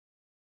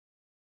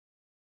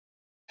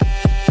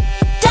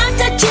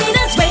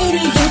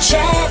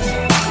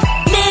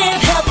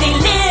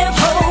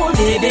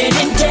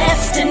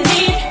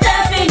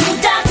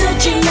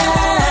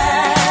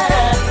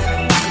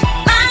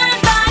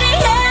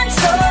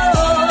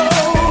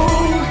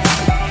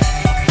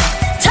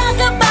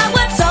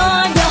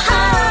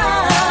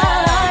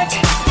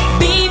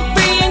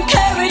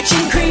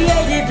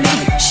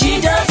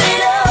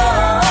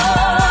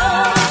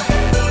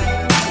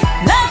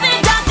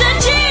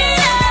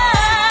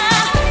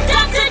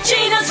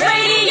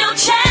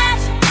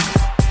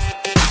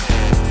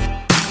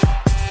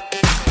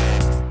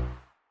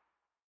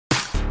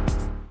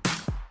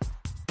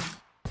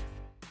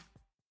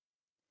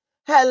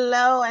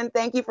Hello, and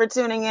thank you for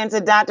tuning in to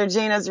Dr.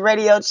 Gina's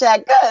Radio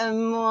Chat. Good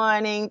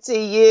morning to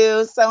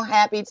you. So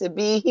happy to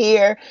be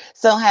here.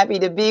 So happy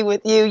to be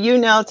with you. You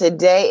know,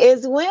 today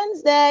is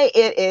Wednesday.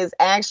 It is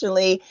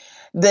actually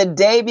the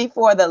day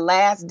before the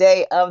last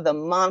day of the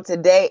month.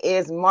 Today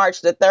is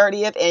March the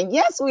 30th. And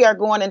yes, we are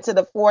going into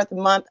the fourth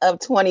month of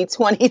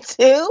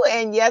 2022.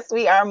 And yes,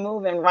 we are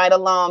moving right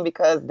along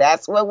because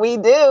that's what we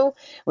do.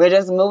 We're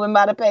just moving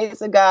by the pace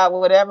of God,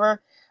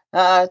 whatever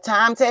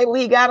timetable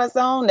he got us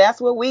on, that's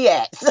where we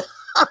at.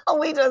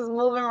 We just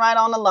moving right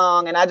on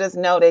along, and I just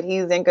know that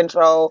he's in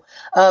control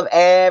of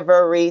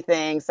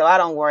everything, so I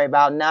don't worry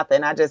about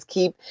nothing. I just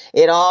keep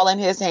it all in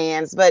his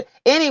hands. But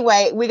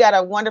anyway, we got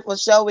a wonderful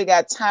show. We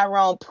got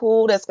Tyrone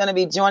Poole that's going to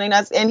be joining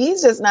us, and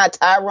he's just not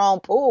Tyrone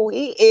Poole.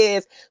 He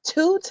is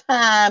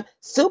two-time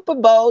Super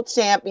Bowl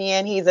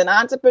champion. He's an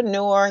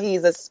entrepreneur.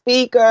 He's a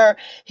speaker.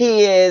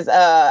 He is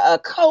a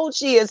coach.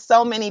 He is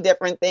so many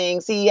different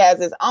things. He has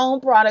his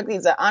own product.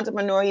 He's an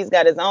entrepreneur. He's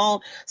got his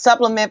own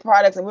supplement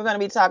products, and we're going to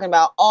be talking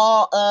about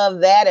all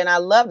of that. And I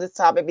love this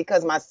topic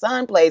because my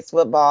son plays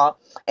football,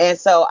 and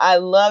so I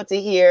love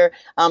to hear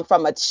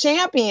from a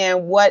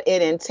champion what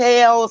it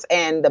entails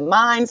and the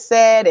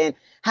mindset and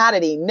how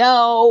did he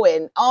know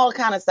and all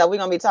kind of stuff. We're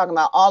going to be talking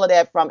about all of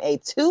that from a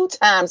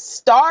two-time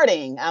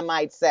starting, I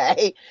might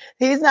say.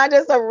 He's not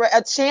just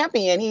a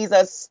champion. He's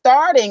a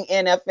starting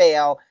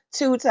NFL,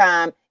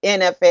 two-time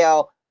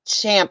NFL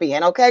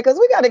champion, okay? Because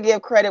we got to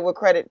give credit where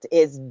credit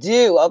is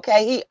due,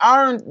 okay? He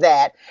earned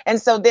that. And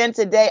so then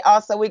today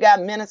also we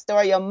got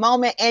Ministerial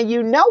Moment, and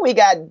you know we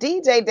got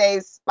DJ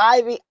Dave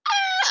Spivey.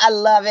 I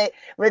love it.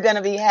 We're going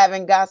to be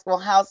having Gospel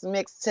House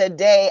Mix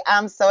today.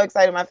 I'm so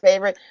excited.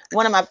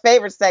 One of my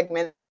favorite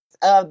segments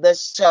of the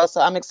show. So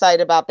I'm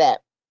excited about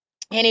that.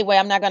 Anyway,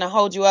 I'm not going to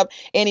hold you up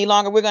any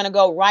longer. We're going to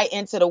go right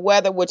into the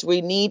weather, which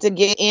we need to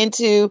get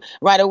into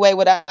right away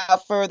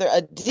without further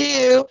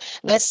ado.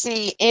 Let's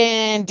see.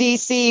 In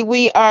D.C.,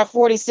 we are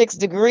 46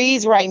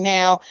 degrees right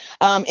now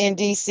in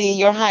D.C.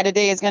 Your high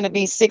today is going to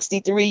be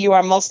 63. You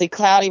are mostly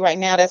cloudy right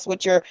now. That's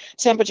what your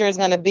temperature is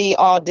going to be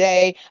all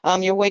day.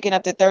 You're waking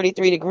up to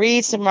 33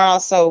 degrees tomorrow.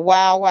 So,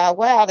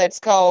 wow, that's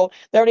cold.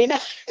 39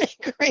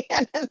 degrees.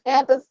 I just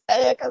have to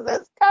say it because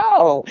it's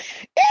cold.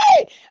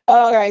 Hey!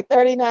 All right,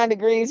 39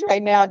 degrees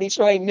right now,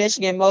 Detroit,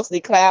 Michigan,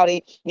 mostly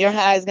cloudy. Your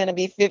high is going to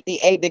be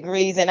 58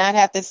 degrees, and I'd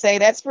have to say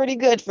that's pretty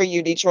good for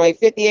you, Detroit.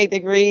 58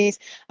 degrees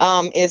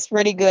is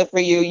pretty good for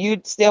you.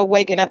 You still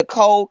waking up to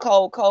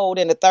cold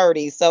in the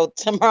 30s. So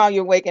tomorrow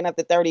you're waking up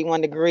to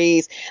 31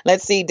 degrees.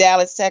 Let's see,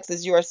 Dallas,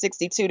 Texas, you are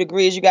 62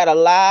 degrees. You got a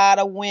lot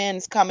of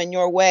winds coming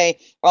your way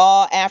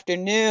all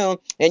afternoon,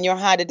 and your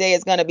high today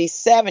is going to be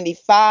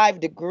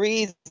 75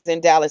 degrees in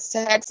Dallas,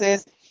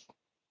 Texas.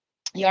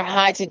 Your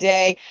high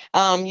today,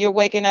 you're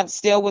waking up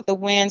still with the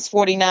winds.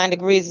 49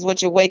 degrees is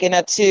what you're waking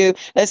up to.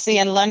 Let's see,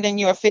 in London,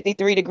 you're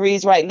 53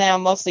 degrees right now,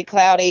 mostly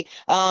cloudy.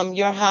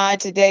 Your high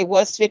today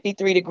was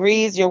 53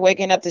 degrees. You're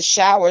waking up to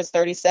showers.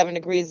 37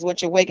 degrees is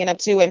what you're waking up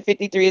to, and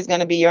 53 is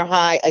going to be your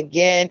high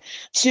again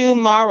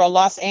tomorrow.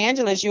 Los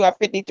Angeles, you are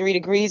 53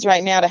 degrees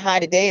right now. The high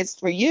today is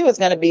for you is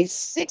going to be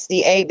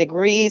 68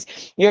 degrees.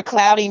 You're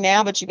cloudy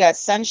now, but you got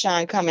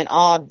sunshine coming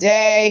all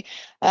day.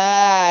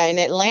 In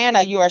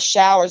Atlanta, you are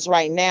showers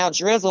right now.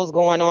 Drizzle's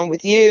going on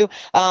with you.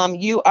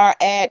 You are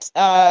at,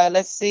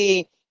 let's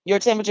see, your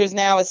temperatures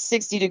now is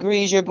 60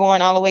 degrees. You're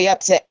going all the way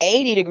up to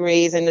 80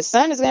 degrees, and the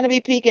sun is going to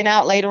be peeking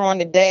out later on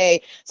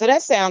today. So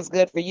that sounds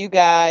good for you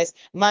guys.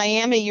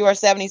 Miami, you are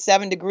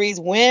 77 degrees.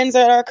 Winds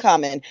are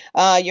coming.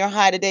 Your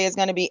high today is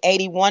going to be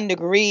 81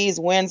 degrees.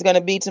 Winds going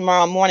to be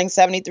tomorrow morning.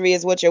 73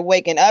 is what you're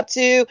waking up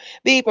to.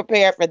 Be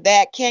prepared for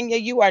that. Kenya,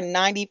 you are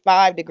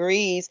 95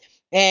 degrees.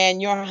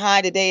 And your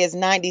high today is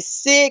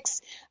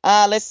 96.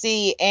 Let's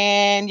see.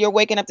 And you're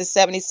waking up to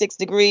 76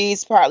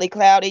 degrees, partly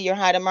cloudy. Your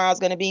high tomorrow is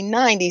going to be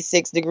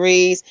 96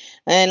 degrees.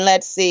 And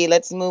let's see.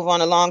 Let's move on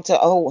along to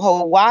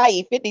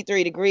Hawaii,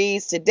 53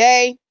 degrees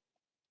today.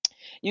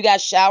 You got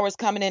showers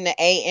coming in the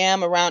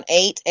a.m. around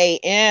 8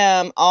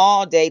 a.m.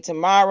 all day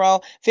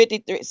tomorrow.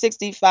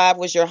 65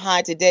 was your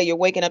high today. You're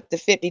waking up to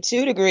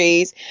 52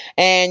 degrees,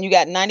 and you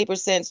got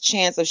 90%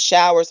 chance of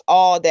showers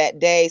all that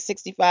day.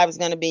 65 is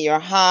going to be your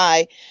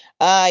high.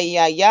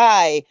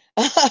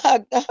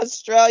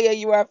 Australia,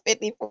 you are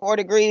 54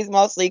 degrees,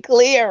 mostly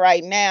clear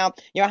right now.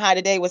 Your high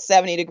today was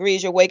 70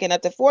 degrees. You're waking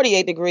up to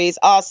 48 degrees,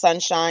 all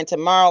sunshine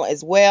tomorrow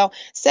as well.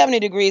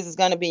 70 degrees is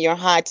going to be your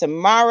high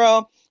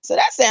tomorrow. So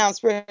that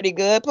sounds pretty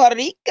good. Puerto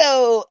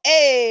Rico,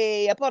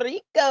 hey,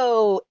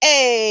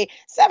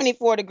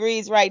 74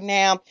 degrees right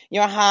now.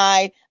 Your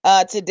high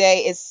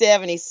today is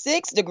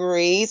 76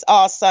 degrees,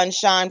 all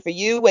sunshine for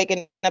you,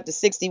 waking up to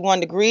 61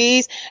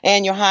 degrees,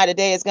 and your high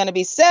today is going to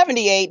be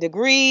 78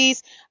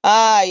 degrees.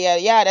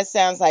 That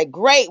sounds like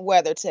great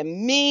weather to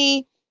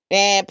me.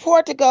 And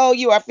Portugal,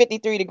 you are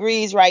 53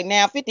 degrees right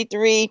now.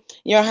 53.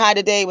 Your high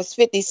today was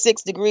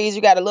 56 degrees.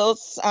 You got a little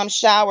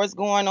showers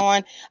going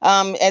on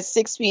at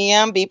 6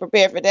 p.m. Be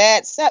prepared for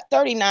that.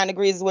 39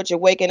 degrees is what you're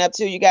waking up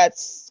to. You got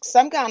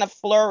some kind of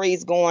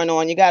flurries going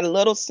on. You got a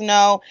little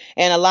snow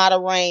and a lot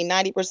of rain.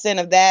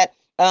 90% of that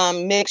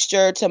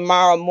mixture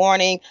tomorrow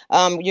morning.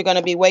 You're going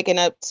to be waking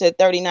up to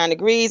 39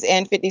 degrees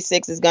and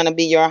 56 is going to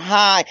be your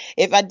high.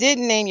 If I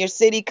didn't name your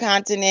city,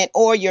 continent,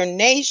 or your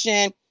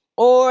nation,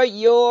 or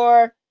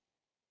your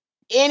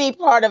any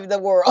part of the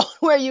world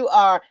where you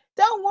are,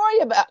 don't worry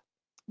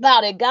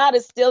about it. God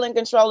is still in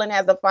control and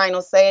has the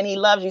final say, and he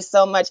loves you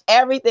so much.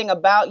 Everything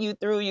about you,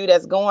 through you,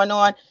 that's going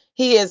on,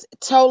 he is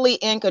totally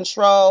in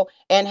control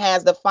and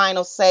has the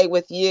final say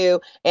with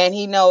you, and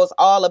he knows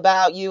all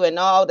about you and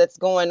all that's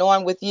going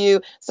on with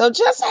you. So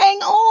just hang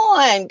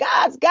on.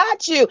 God's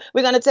got you.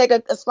 We're going to take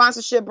a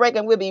sponsorship break,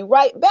 and we'll be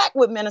right back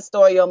with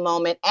Ministerial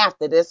Moment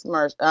after this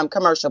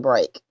commercial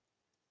break.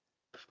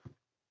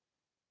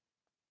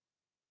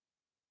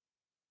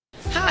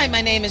 Hi,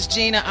 my name is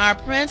Gina R.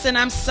 Prince, and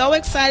I'm so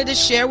excited to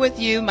share with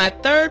you my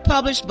third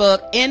published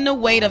book, In the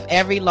Weight of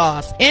Every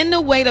Loss. In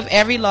the Weight of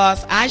Every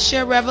Loss, I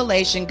share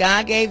revelation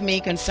God gave me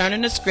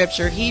concerning the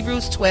scripture,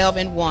 Hebrews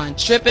 12:1,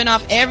 stripping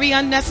off every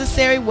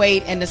unnecessary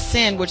weight and the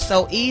sin which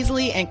so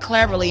easily and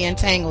cleverly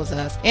entangles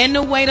us. In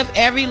the weight of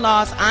every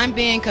loss, I'm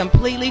being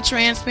completely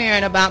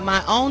transparent about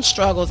my own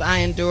struggles I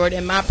endured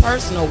in my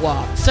personal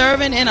walk.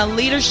 Serving in a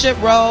leadership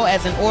role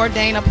as an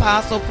ordained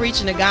apostle,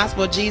 preaching the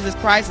gospel of Jesus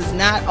Christ is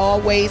not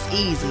always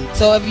easy.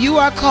 So if you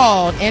are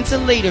called into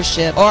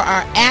leadership or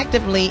are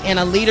actively in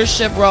a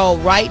leadership role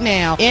right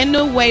now, In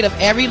the Weight of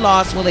Every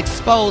Loss will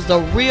expose the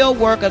real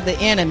work of the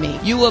enemy.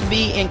 You will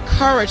be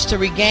encouraged to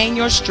regain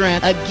your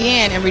strength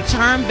again and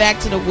return back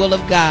to the will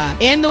of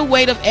God. In the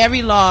Weight of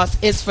Every Loss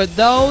is for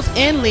those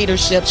in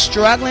leadership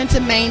struggling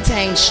to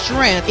maintain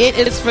strength. It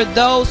is for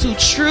those who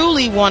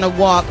truly want to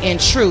walk in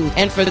truth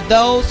and for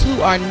those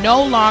who are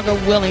no longer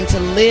willing to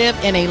live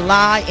in a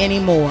lie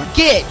anymore.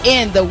 Get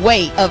in the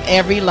weight of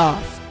every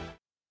loss.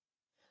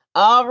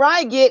 All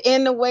right, get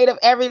In the Weight of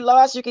Every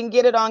Loss. You can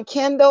get it on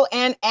Kindle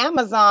and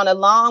Amazon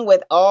along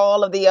with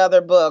all of the other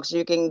books.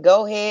 You can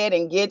go ahead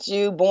and get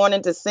you Born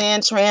into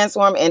Sin,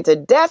 Transform into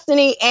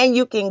Destiny, and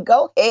you can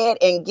go ahead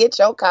and get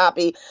your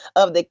copy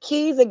of The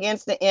Keys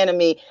Against the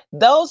Enemy.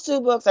 Those two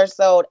books are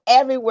sold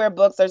everywhere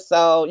books are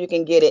sold. You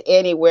can get it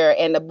anywhere.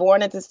 And the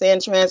Born into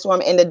Sin,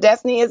 Transform into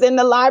Destiny is in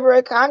the Library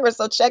of Congress.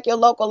 So check your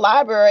local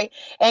library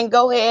and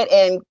go ahead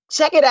and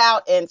check it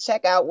out and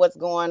check out what's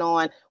going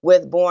on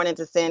with Born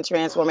into Sin,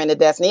 Transform into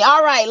Destiny.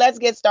 All right, let's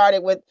get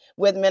started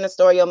with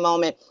Ministerial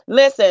Moment.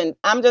 Listen,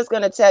 I'm just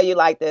going to tell you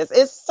like this.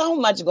 It's so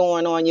much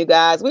going on, you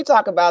guys. We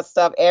talk about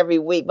stuff every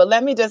week, but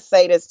let me just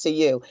say this to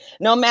you.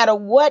 No matter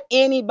what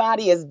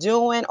anybody is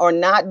doing or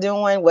not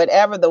doing,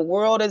 whatever the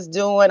world is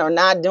doing or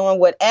not doing,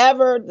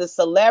 whatever the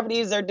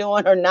celebrities are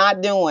doing or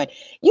not doing,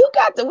 we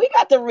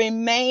got to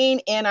remain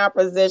in our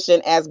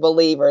position as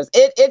believers.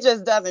 It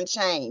just doesn't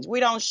change.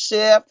 We don't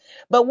shift.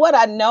 But what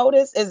I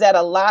notice is that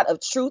a lot of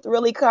truth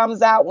really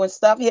comes out when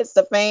stuff hits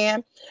the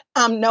fan.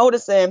 I'm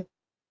noticing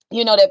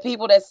that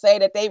people that say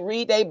that they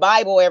read their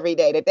Bible every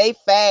day, that they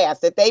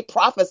fast, that they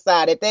prophesy,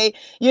 that they,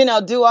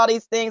 do all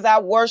these things. I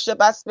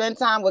worship, I spend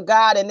time with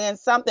God, and then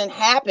something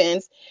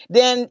happens,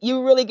 then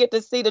you really get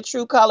to see the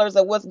true colors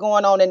of what's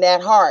going on in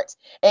that heart.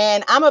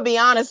 And I'm going to be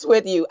honest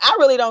with you. I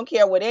really don't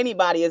care what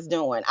anybody is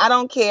doing. I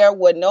don't care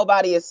what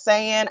nobody is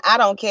saying. I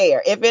don't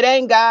care. If it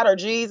ain't God or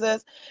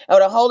Jesus or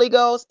the Holy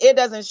Ghost, it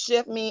doesn't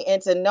shift me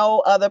into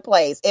no other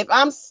place. If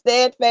I'm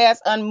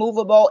steadfast,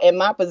 unmovable in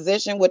my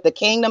position with the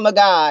kingdom of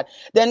God,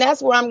 then that's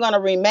where I'm going to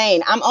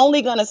remain. I'm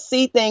only going to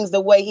see things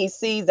the way he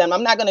sees them.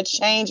 I'm not going to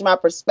change my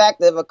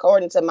perspective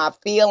according to my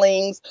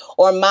feelings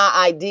or my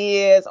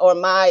ideas or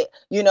my,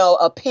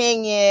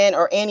 opinion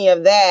or any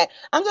of that.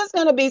 I'm just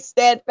going to be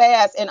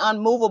steadfast and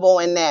unmovable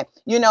in that.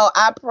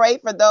 I pray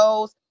for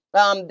those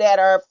that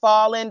are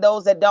fallen,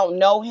 those that don't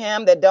know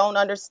him, that don't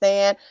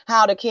understand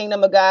how the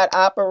kingdom of God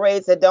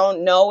operates, that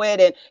don't know it.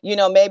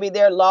 And, maybe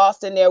they're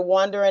lost and they're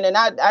wondering. And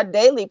I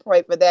daily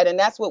pray for that. And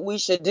that's what we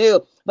should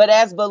do. But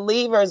as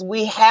believers,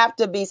 we have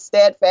to be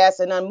steadfast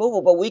and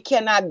unmovable. We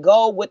cannot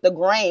go with the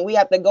grain. We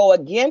have to go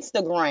against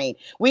the grain.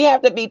 We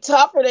have to be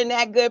tougher than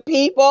that, good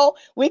people.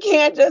 We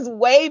can't just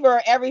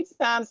waver every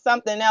time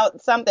something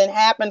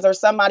happens or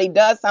somebody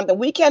does something.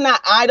 We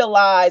cannot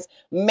idolize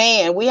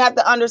man. We have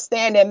to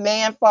understand that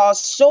man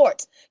falls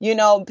short.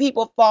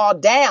 People fall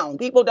down.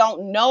 People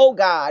don't know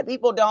God.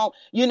 People don't,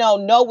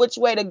 know which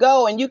way to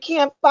go. And you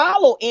can't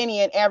follow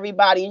any and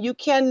everybody. And you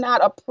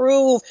cannot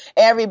approve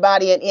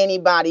everybody and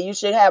anybody. You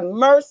should have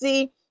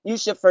mercy. You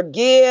should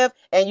forgive,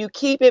 and you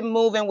keep it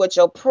moving with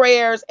your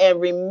prayers and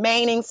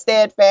remaining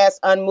steadfast,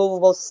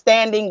 unmovable,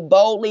 standing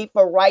boldly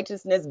for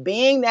righteousness,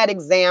 being that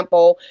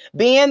example,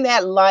 being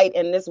that light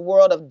in this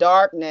world of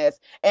darkness,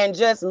 and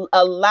just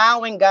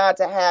allowing God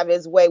to have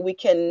his way. We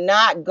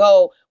cannot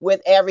go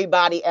with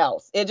everybody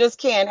else. It just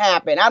can't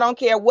happen. I don't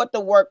care what the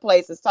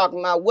workplace is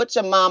talking about, what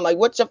your mama,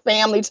 what your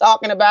family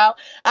talking about.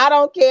 I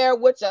don't care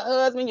what your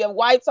husband, your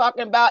wife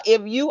talking about.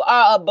 If you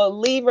are a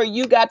believer,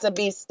 you got to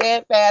be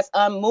steadfast,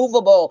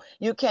 unmovable. control.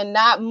 You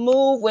cannot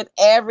move with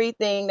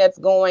everything that's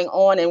going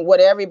on and what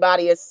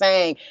everybody is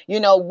saying.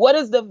 What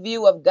is the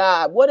view of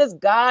God? What is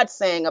God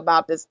saying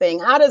about this thing?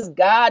 How does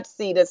God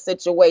see this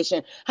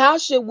situation? How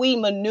should we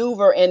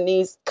maneuver in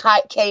these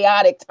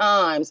chaotic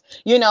times?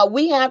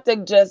 We have to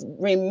just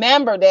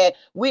remember that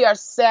we are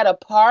set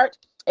apart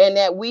and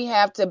that we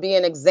have to be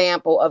an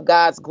example of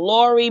God's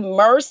glory,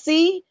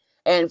 mercy,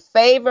 and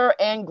favor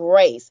and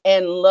grace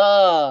and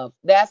love.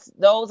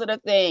 Those are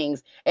the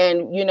things.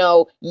 And,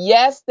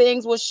 yes,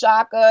 things will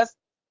shock us.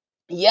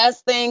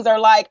 Yes, things are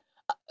like,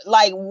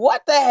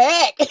 what the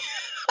heck?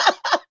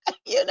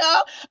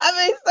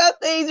 Some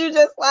things you're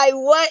just like,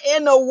 what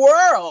in the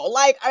world?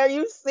 Like, are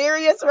you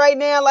serious right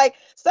now? Like,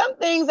 some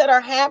things that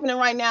are happening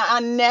right now,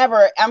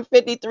 I'm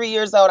 53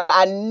 years old.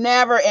 I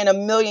never in a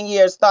million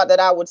years thought that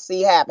I would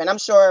see happen. I'm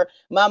sure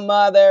my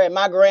mother and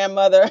my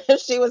grandmother,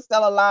 if she was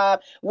still alive,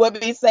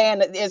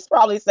 is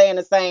probably saying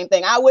the same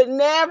thing. I would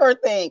never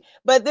think,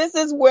 but this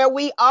is where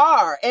we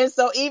are. And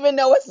so even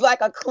though it's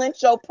like a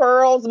clench your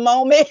pearls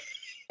moment,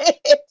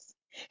 it's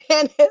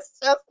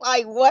just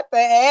like, what the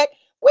heck?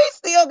 We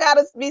still got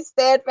to be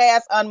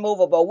steadfast,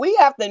 unmovable. We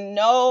have to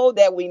know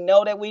that we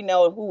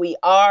know who we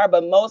are,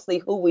 but mostly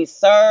who we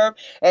serve,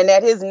 and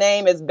that his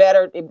name is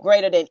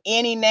greater than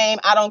any name.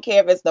 I don't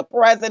care if it's the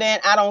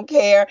president. I don't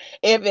care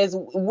if it's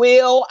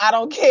Will. I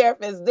don't care if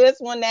it's this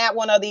one, that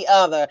one, or the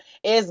other.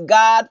 It's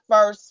God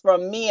first for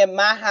me and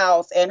my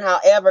house, and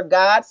however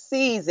God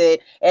sees it,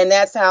 and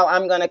that's how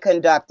I'm going to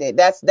conduct it.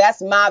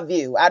 That's my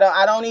view. I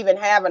don't even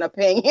have an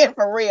opinion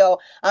for real.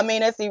 I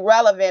mean, it's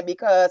irrelevant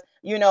because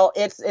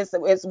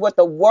it's what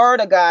the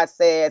word of God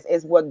says,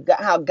 is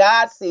how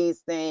God sees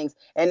things.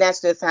 And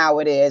that's just how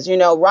it is,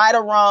 right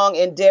or wrong,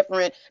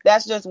 indifferent.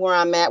 That's just where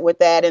I'm at with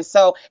that. And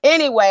so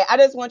anyway, I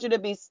just want you to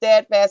be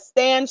steadfast,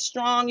 stand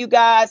strong, you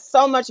guys.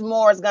 So much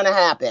more is going to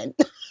happen.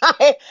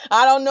 I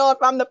don't know if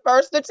I'm the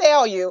first to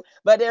tell you,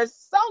 but there's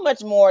so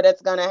much more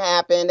that's going to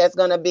happen. That's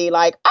going to be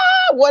like,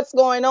 what's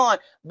going on?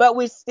 But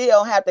we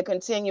still have to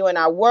continue in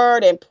our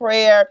word and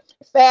prayer,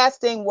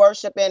 fasting,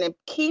 worshiping, and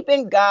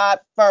keeping God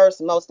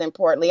first, most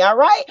importantly. All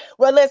right.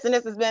 Well, listen,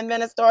 this has been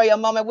Ministerial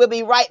Moment. We'll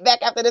be right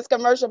back after this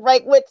commercial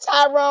break with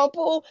Tyrone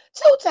Poole,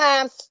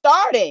 2-time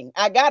starting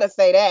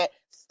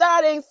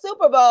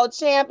Super Bowl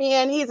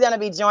champion. He's going to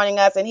be joining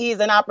us, and he's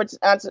an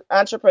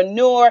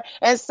entrepreneur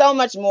and so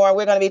much more.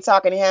 We're going to be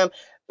talking to him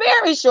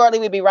very shortly.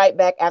 We'll be right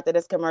back after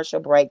this commercial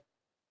break.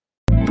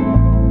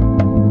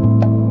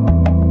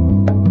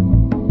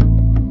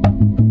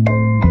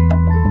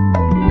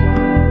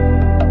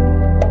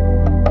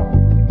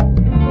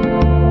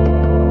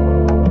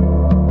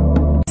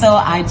 So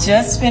I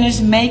just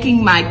finished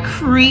making my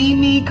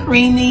creamy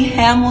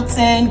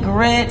Hamilton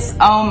grits.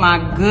 Oh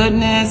my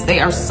goodness,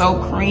 they are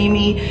so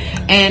creamy.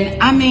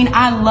 And I mean,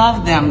 I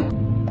love them.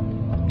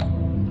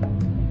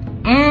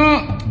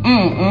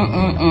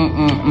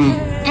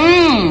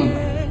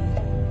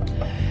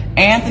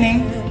 Anthony,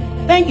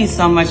 thank you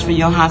so much for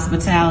your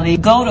hospitality.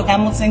 Go to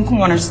Hamilton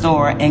Corner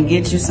Store and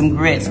get you some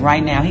grits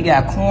right now. He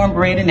got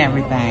cornbread and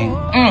everything.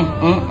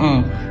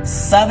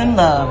 Southern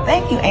love.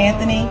 Thank you,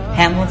 Anthony.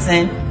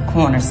 Hamilton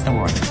Corner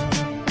Store.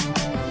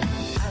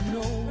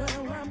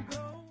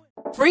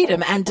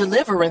 Freedom and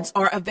deliverance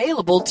are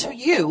available to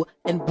you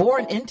in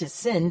Born into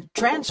Sin,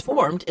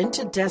 Transformed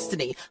into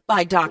Destiny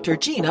by Dr.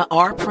 Gina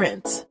R.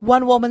 Prince.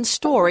 One woman's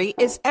story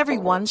is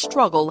everyone's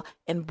struggle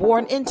in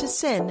Born into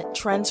Sin,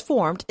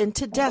 Transformed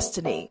into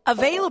Destiny.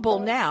 Available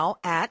now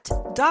at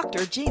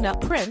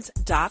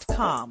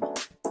drginaprince.com.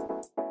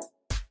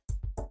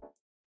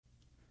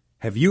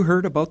 Have you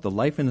heard about the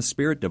Life in the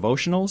Spirit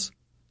devotionals?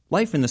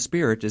 Life in the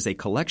Spirit is a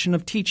collection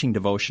of teaching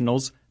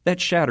devotionals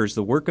that shatters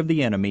the work of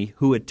the enemy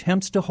who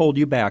attempts to hold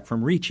you back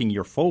from reaching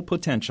your full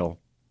potential.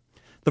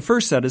 The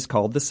first set is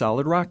called the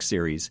Solid Rock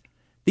Series.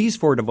 These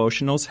 4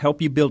 devotionals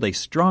help you build a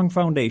strong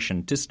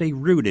foundation to stay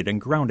rooted and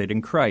grounded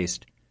in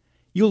Christ.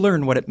 You'll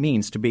learn what it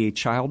means to be a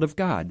child of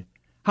God,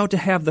 how to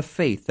have the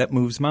faith that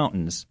moves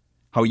mountains,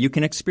 how you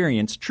can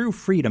experience true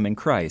freedom in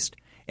Christ,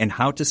 and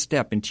how to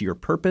step into your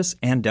purpose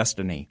and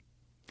destiny.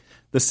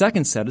 The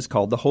second set is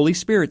called the Holy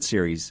Spirit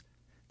Series.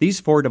 These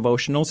 4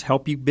 devotionals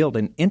help you build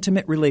an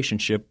intimate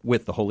relationship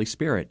with the Holy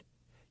Spirit.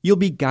 You'll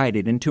be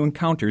guided into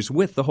encounters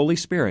with the Holy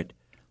Spirit,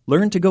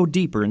 learn to go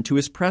deeper into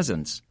His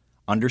presence,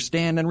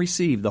 understand and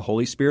receive the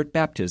Holy Spirit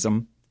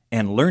baptism,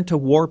 and learn to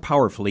war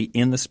powerfully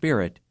in the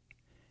Spirit.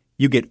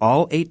 You get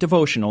all 8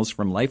 devotionals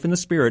from Life in the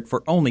Spirit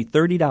for only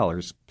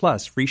 $30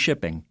 plus free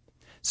shipping.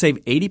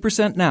 Save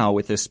 80% now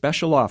with this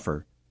special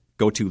offer.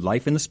 Go to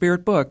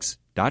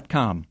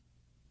lifeinthespiritbooks.com.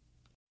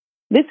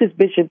 This is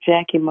Bishop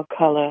Jackie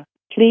McCullough.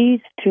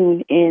 Please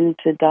tune in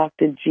to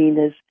Dr.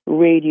 Gina's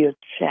radio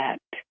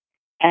chat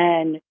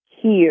and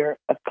hear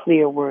a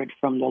clear word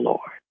from the Lord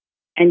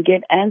and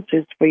get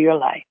answers for your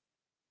life.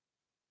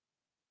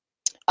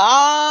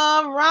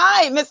 All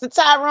right, Mr.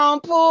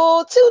 Tyrone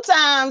Poole,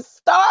 2-time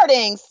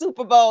starting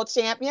Super Bowl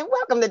champion.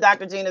 Welcome to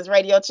Dr. Gina's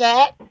radio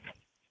chat.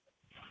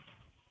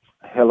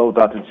 Hello,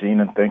 Dr.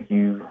 Gina. Thank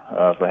you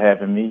for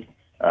having me.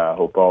 I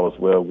hope all is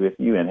well with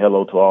you. And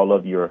hello to all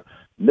of your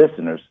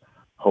listeners.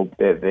 hope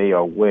that they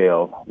are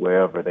well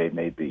wherever they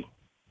may be.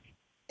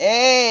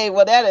 Hey,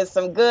 well, that is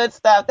some good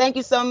stuff. Thank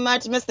you so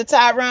much, Mr.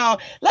 Tyrone.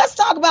 Let's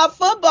talk about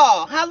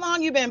football. How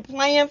long you been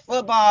playing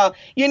football?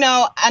 You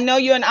know, I know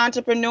you're an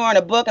entrepreneur in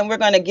a book, and we're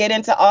going to get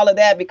into all of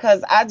that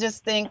because I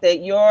just think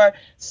that your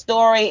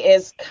story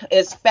is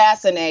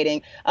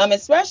fascinating,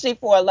 especially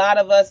for a lot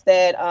of us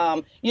that,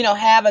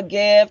 have a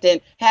gift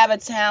and have a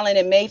talent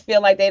and may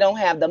feel like they don't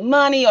have the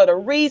money or the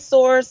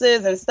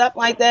resources and stuff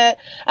like that.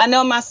 I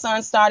know my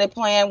son started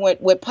playing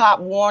with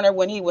Pop Warner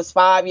when he was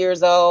 5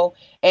 years old.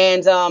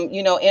 And,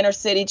 inner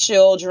city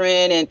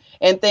children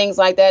and things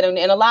like that. And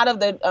a lot of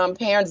the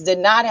parents did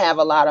not have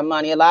a lot of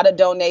money. A lot of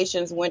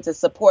donations went to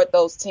support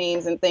those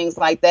teams and things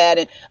like that.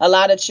 And a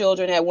lot of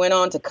children had went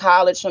on to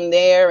college from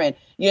there and,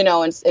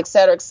 and et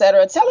cetera, et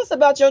cetera. Tell us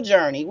about your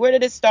journey. Where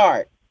did it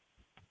start?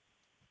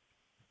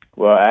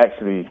 Well,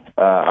 actually,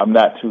 I'm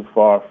not too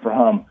far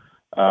from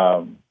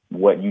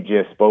what you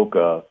just spoke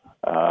of.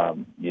 I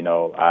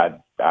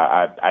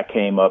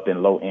came up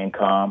in low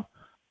income.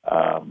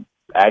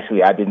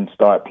 Actually, I didn't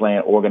start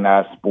playing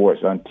organized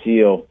sports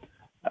until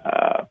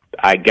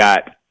I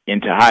got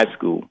into high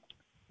school.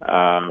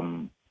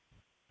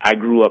 I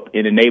grew up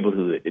in a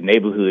neighborhood. The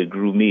neighborhood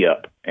grew me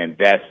up, and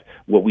that's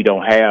what we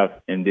don't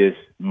have in this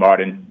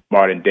modern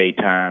day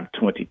time,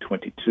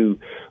 2022.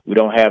 We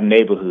don't have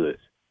neighborhoods,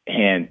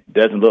 and it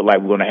doesn't look like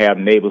we're going to have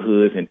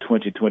neighborhoods in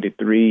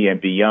 2023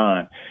 and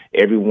beyond.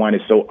 Everyone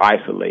is so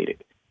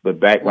isolated. But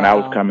back when I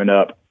was coming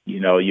up,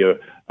 your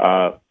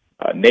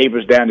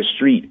neighbors down the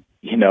street,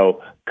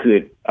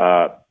 could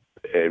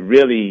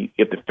really,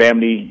 if the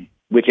family,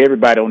 which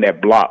everybody on that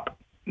block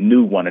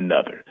knew one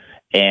another.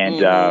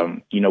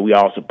 And, we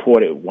all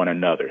supported one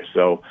another.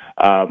 So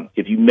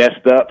if you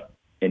messed up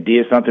and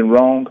did something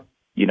wrong,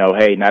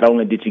 hey, not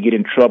only did you get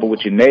in trouble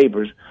with your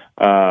neighbors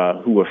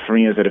who were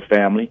friends of the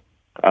family,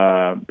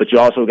 but you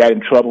also got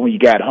in trouble when you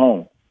got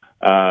home.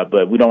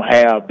 But we don't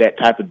have that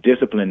type of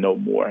discipline no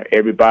more.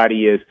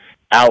 Everybody is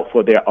out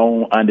for their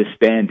own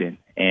understanding.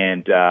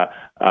 And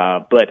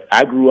but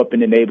I grew up in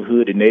the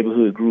neighborhood. The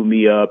neighborhood grew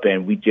me up,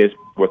 and we just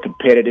were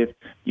competitive,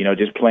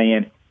 just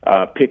playing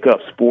pickup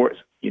sports,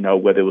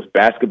 whether it was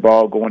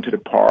basketball, going to the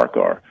park,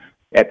 or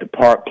at the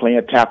park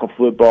playing tackle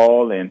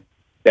football. And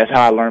that's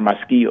how I learned my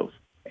skills.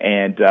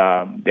 And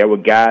there were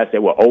guys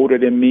that were older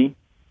than me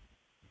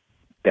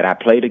that I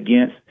played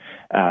against,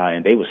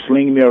 and they were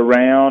slinging me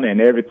around and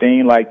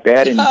everything like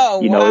that. And,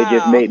 it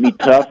just made me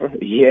tougher.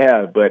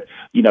 Yeah, but,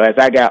 as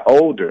I got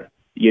older,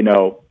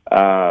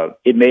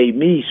 it made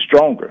me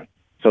stronger.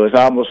 So it's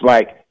almost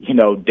like,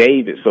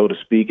 David, so to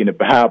speak, in the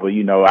Bible,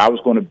 I was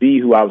going to be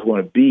who I was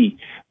going to be,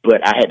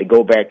 but I had to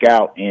go back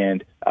out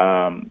and,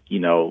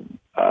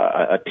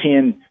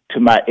 attend to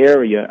my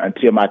area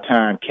until my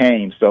time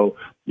came. So,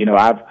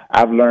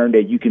 I've learned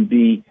that you can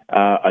be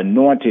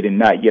anointed and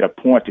not yet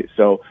appointed.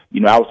 So,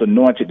 I was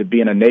anointed to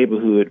be in a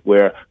neighborhood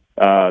where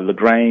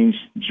LaGrange,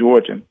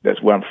 Georgia,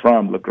 that's where I'm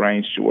from,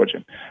 LaGrange,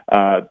 Georgia.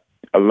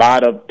 A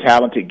lot of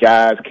talented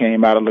guys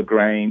came out of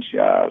LaGrange,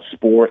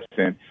 sports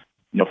and,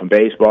 from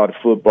baseball to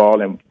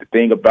football. And the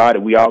thing about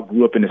it, we all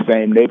grew up in the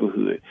same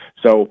neighborhood.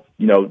 So,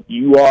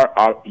 you are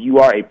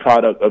a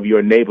product of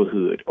your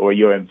neighborhood or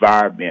your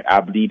environment.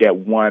 I believe that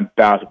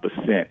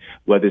 1,000%,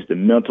 whether it's the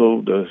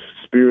mental, the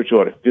spiritual,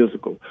 or the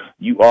physical.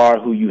 You are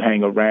who you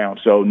hang around.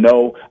 So,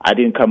 no, I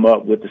didn't come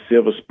up with the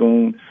silver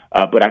spoon,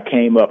 but I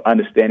came up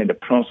understanding the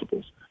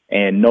principles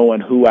and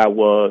knowing who I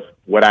was,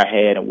 what I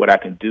had, and what I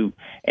can do.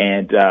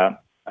 And,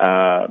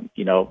 I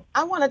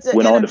wanted to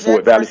went on to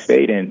Fort Valley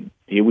State, and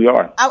here we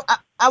are.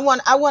 I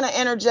want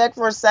to interject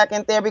for a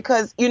second there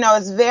because,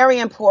 it's very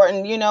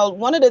important.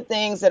 One of the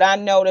things that I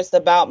noticed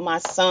about my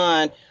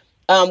son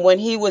when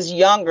he was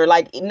younger,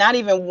 like not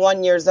even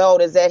 1 year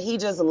old, is that he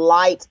just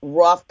liked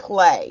rough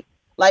play.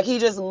 Like he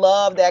just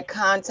loved that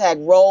contact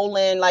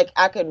rolling. Like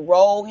I could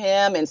roll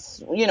him and,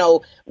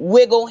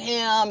 wiggle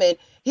him. And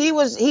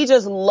he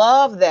just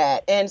loved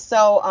that. And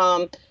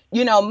so,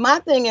 my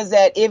thing is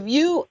that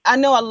I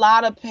know a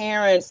lot of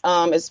parents,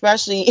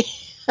 especially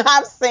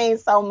I've seen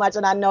so much,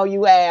 and I know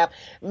you have,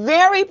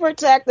 very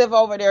protective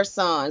over their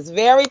sons,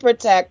 very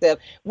protective.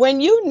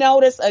 When you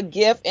notice a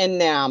gift in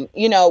them,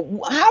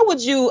 how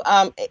would you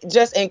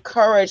just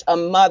encourage a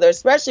mother,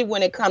 especially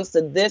when it comes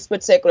to this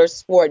particular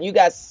sport? You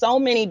got so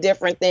many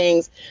different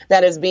things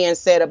that is being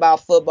said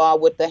about football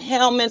with the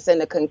helmets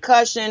and the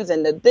concussions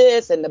and the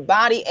this and the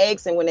body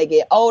aches and when they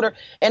get older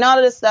and all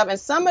of this stuff. And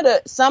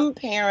some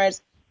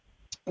parents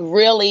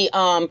really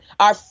are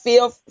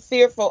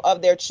fearful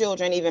of their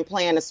children even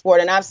playing the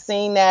sport. And I've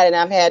seen that, and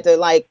I've had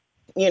to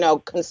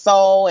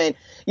console and,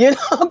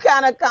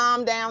 kind of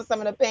calm down some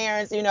of the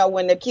parents,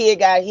 when the kid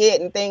got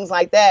hit and things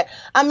like that.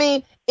 I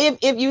mean,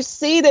 if you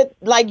see that,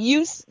 like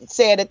you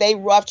said, that they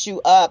roughed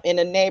you up in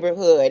the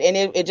neighborhood and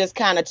it just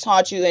kind of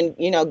taught you and,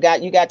 you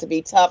got to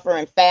be tougher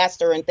and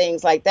faster and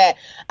things like that.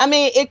 I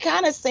mean, it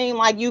kind of seemed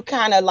like you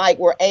kind of like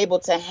were able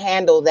to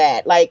handle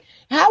that. Like,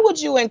 how would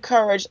you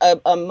encourage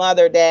a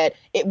mother that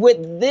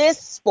with this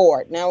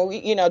sport, now,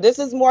 this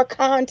is more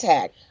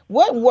contact.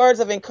 What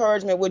words of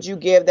encouragement would you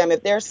give them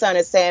if their son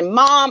is saying,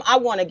 Mom, I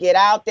want to get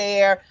out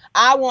there.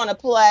 I want to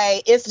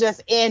play. It's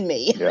just in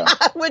me. Yeah.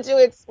 How would you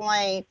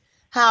explain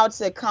how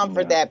to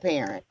comfort that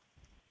parent?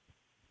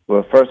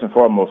 Well, first and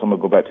foremost, I'm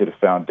going to go back to the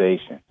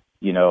foundation.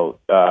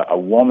 A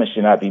woman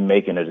should not be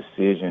making a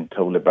decision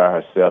totally by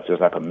herself, just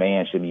like a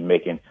man should be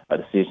making a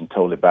decision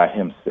totally by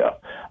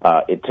himself.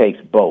 It takes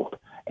both.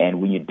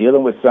 And when you're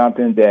dealing with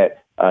something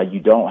that you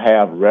don't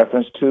have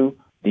reference to,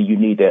 then you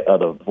need that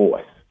other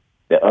voice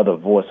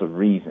of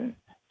reason.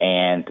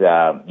 And,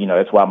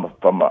 that's why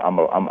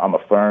I'm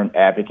a firm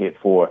advocate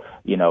for,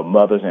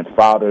 mothers and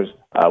fathers,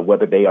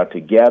 whether they are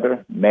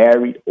together,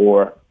 married,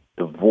 or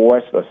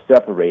divorced or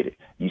separated.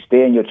 You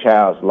stay in your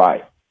child's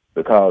life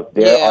because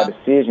there are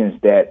decisions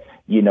that,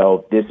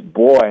 this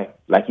boy,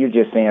 like you're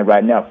just saying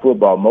right now,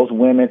 football, most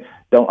women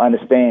don't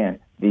understand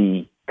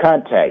the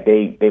contact.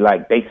 They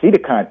see the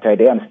contact.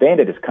 They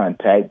understand that it's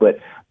contact, but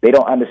they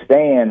don't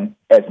understand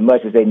as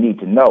much as they need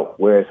to know.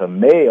 Whereas a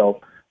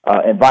male,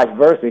 and vice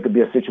versa, it could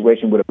be a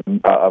situation with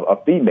a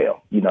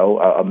female.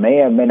 A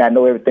man may not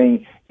know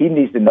everything he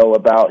needs to know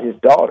about his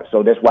daughter.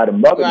 So that's why the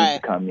mother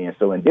needs to come in.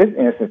 So in this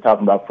instance,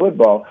 talking about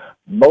football,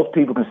 most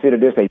people consider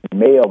this a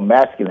male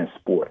masculine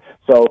sport.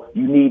 So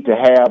you need to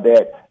have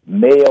that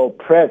male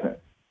presence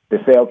to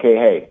say, okay,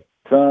 hey,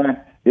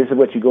 son, this is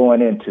what you're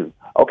going into.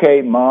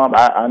 Okay, Mom,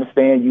 I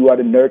understand you are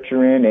the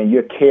nurturing and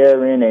you're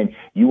caring and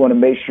you want to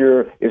make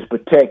sure it's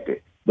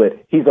protected.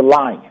 But he's a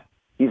lion.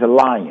 He's a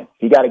lion.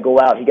 He got to go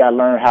out. He got to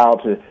learn how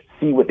to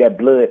see what that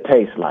blood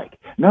tastes like.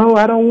 No,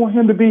 I don't want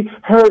him to be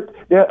hurt.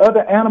 There are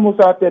other animals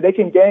out there. They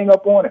can gang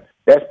up on him.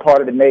 That's part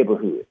of the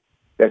neighborhood.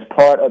 That's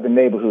part of the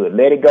neighborhood.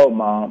 Let it go,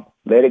 Mom.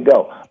 Let it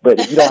go. But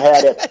if you don't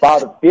have that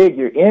father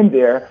figure in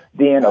there,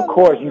 then, of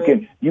course, you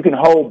can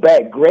hold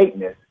back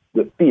greatness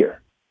with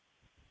fear.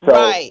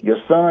 So your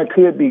son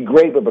could be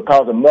great, but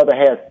because a mother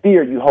has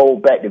fear, you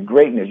hold back the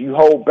greatness. You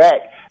hold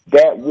back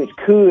that which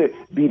could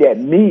be that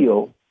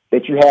meal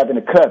that you have in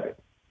the cupboard.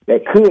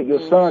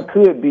 Your son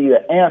could be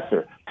the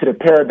answer to the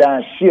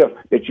paradigm shift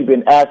that you've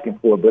been asking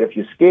for. But if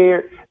you're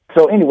scared,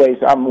 so anyways,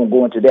 I'm going to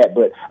go into that.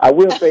 But I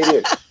will say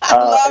this,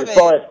 as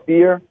far as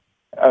fear,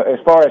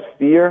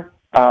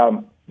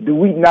 do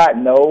we not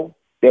know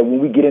that when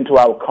we get into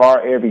our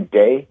car every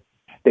day,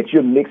 that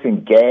you're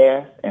mixing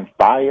gas and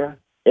fire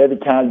every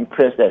time you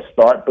press that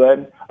start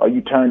button or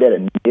you turn that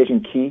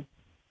ignition key?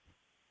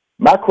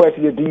 My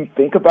question is, do you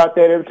think about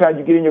that every time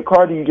you get in your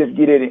car? Or do you just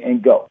get in it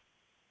and go?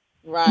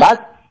 Right.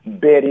 My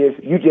bet is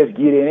you just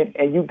get in it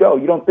and you go.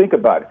 You don't think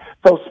about it.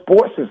 So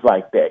sports is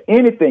like that.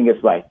 Anything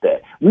is like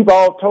that. We've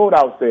all told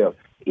ourselves,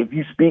 if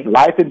you speak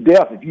life and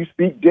death, if you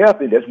speak death,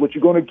 then that's what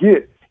you're going to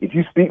get. If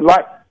you speak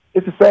life,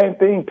 it's the same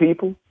thing,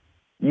 people.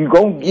 You're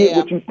going to get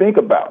what you think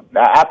about.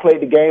 Now, I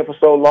played the game for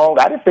so long,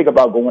 I didn't think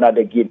about going out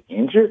there getting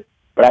injured.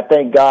 But I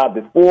thank God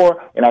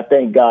before and I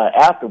thank God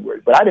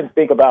afterwards. But I didn't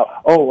think about,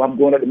 I'm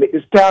going to make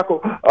this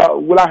tackle.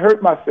 Will I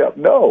hurt myself?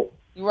 No.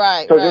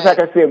 Right. So just like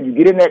I said, when you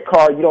get in that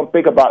car, you don't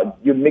think about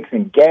you're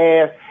mixing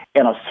gas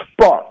and a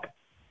spark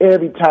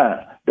every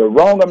time. The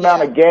wrong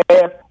amount of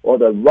gas or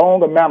the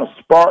wrong amount of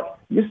spark,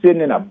 you're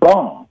sitting in a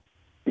bomb.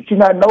 Did you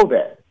not know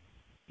that?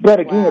 But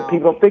again,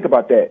 people don't think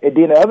about that. And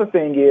then the other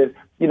thing is,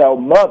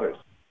 mothers,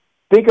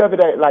 think of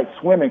it like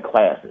swimming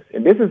classes.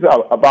 And this is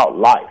about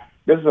life.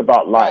 This is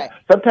about life. Right.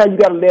 Sometimes you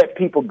got to let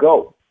people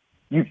go.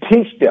 You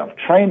teach them,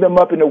 train them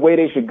up in the way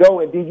they should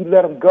go, and then you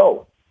let them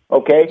go.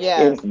 Okay?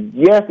 Yes. And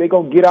yes, they're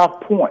going to get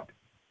off point.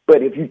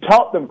 But if you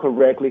taught them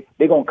correctly,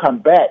 they're going to come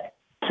back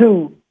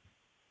to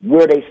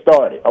where they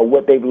started or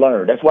what they've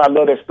learned. That's why I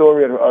love that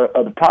story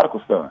of the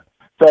prodigal son.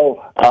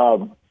 So,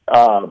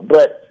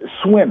 but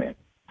swimming.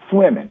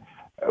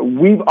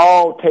 We've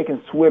all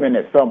taken swimming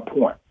at some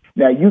point.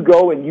 Now, you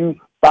go and you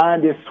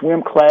find this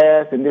swim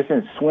class and this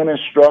swim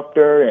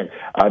instructor and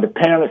the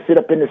parents sit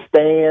up in the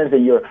stands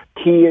and your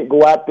kid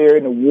go out there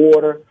in the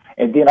water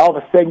and then all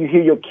of a sudden you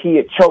hear your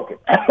kid choking.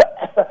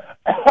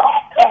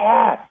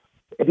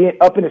 And then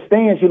up in the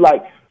stands, you're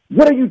like,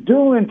 what are you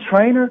doing,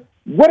 trainer?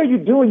 What are you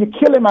doing? You're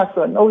killing my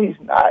son. No, he's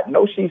not.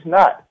 No, she's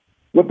not.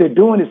 What they're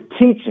doing is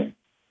teaching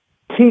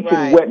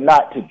what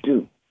not to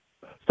do.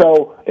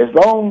 So as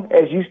long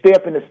as you stay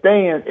up in the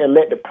stands and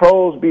let the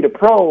pros be the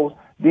pros,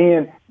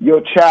 then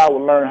your child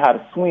will learn how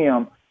to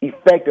swim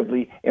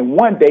effectively and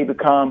one day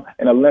become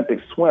an Olympic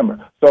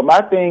swimmer. So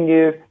my thing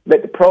is,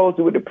 let the pros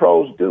do what the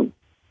pros do.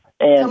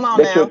 And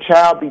let your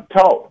child be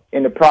taught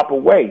in the proper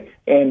way.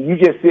 And you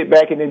just sit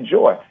back and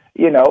enjoy.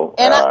 And I but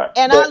at the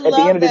end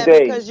love of the that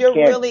day, because you're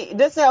can't. really,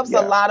 this helps a Yeah.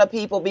 lot of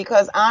people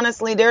because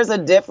honestly, there's a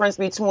difference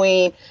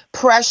between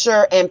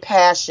pressure and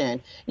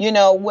passion.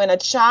 When a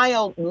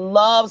child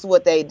loves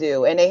what they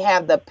do and they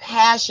have the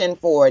passion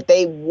for it,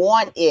 they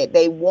want it,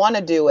 they want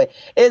to do it.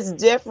 It's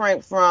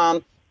different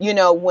from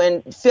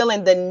when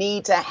feeling the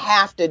need to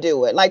have to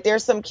do it. Like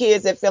there's some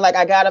kids that feel like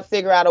I got to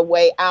figure out a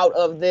way out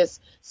of this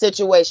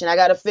situation. I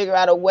got to figure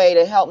out a way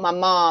to help my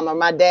mom or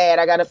my dad.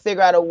 I got to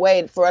figure out a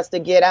way for us to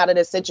get out of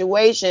this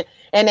situation.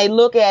 And they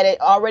look at it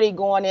already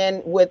going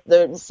in with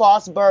the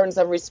false burdens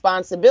of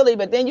responsibility.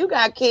 But then you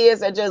got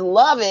kids that just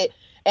love it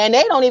and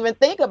they don't even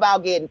think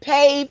about getting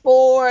paid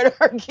for it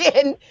or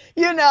getting,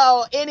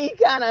 any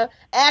kind of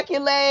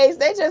accolades.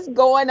 They just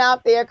going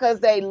out there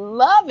because they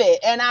love it.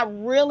 And I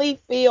really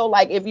feel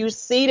like if you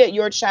see that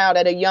your child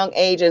at a young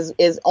age is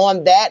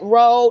on that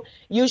road,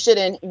 you should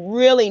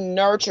really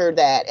nurture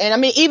that. And I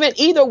mean, even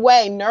either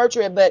way,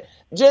 nurture it, but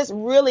just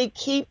really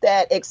keep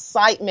that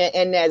excitement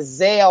and that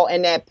zeal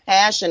and that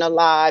passion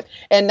alive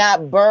and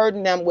not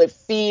burden them with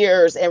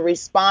fears and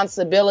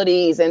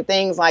responsibilities and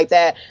things like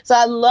that. So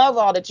I love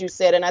all that you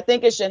said. And I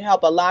think it should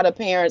help a lot of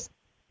parents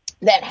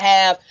that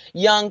have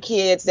young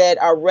kids that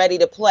are ready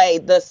to play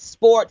the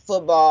sport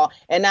football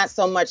and not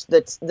so much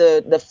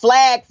the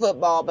flag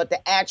football, but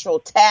the actual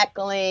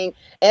tackling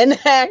and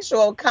the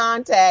actual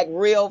contact,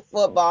 real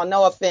football.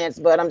 No offense,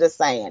 but I'm just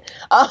saying.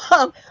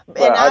 And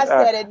I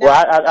said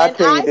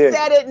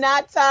it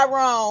not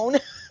Tyrone.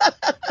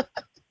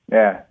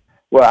 Yeah.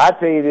 Well, I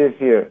tell you this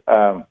here: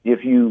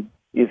 if you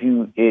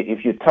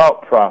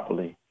talk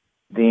properly,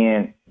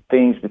 then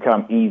things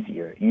become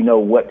easier. You know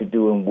what to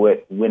do and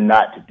when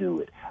not to do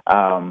it.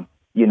 To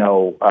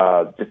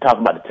talk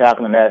about the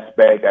tackling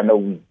aspect, I know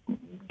we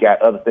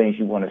got other things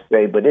you want to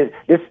say, but this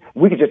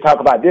we could just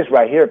talk about this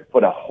right here for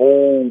the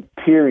whole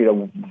period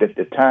of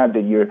the time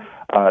that you're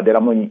that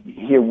I'm going to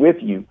here with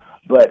you.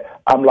 But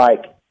I'm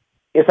like,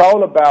 it's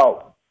all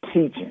about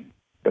teaching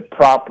the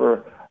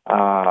proper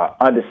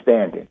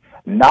understanding.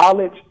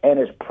 Knowledge and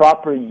its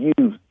proper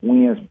use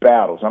wins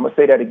battles. I'm going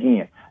to say that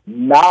again.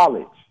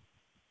 Knowledge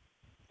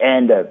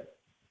and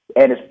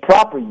its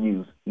proper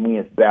use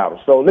wins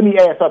battles. So let me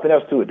add something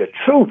else to it. The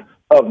truth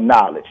of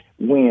knowledge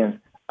wins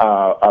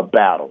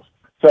battles.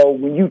 So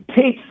when you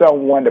teach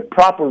someone the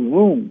proper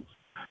rules,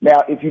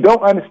 now if you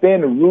don't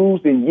understand the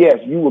rules, then yes,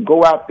 you will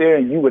go out there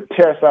and you would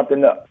tear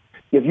something up.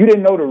 If you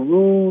didn't know the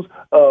rules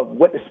of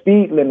what the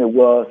speed limit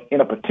was in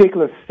a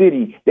particular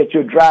city that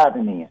you're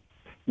driving in,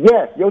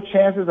 yes, your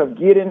chances of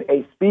getting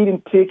a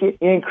speeding ticket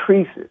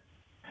increases.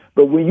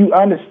 But when you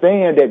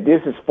understand that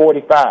this is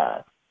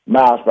 45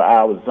 miles per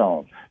hour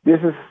zone, this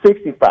is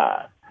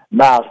 65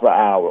 miles per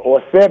hour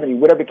or 70,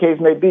 whatever the case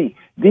may be,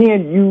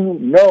 then you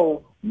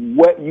know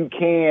what you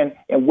can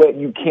and what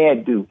you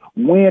can't do,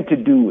 when to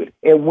do it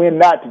and when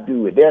not to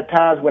do it. There are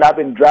times when I've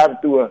been driving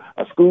through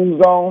a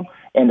school zone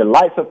and the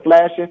lights are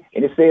flashing,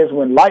 and it says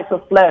when lights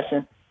are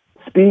flashing,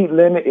 speed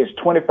limit is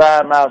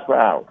 25 miles per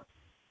hour.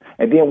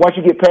 And then once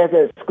you get past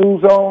that school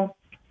zone,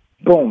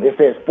 boom, it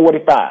says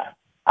 45.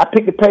 I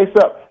pick the pace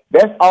up.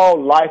 That's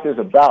all life is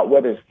about,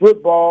 whether it's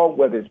football,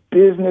 whether it's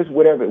business,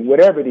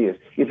 whatever it is.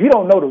 If you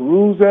don't know the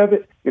rules of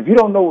it, if you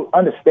don't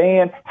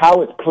understand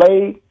how it's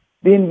played,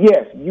 then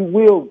yes, you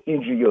will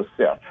injure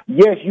yourself.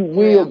 Yes, you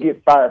will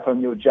get fired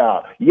from your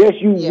job. Yes,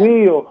 you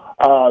will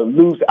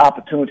lose the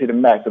opportunity to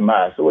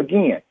maximize. So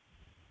again,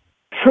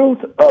 truth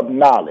of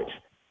knowledge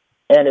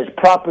and its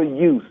proper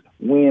use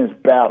wins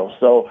battles.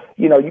 So,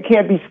 you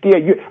can't be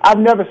scared. I've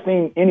never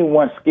seen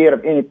anyone scared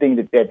of anything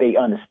that they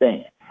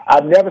understand.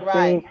 I've never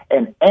seen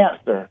an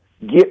answer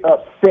get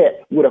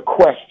upset with a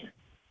question.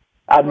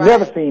 I've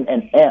never seen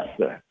an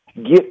answer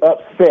get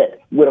upset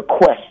with a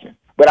question.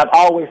 But I've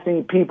always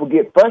seen people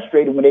get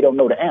frustrated when they don't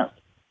know the answer.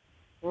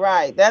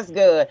 Right, that's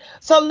good.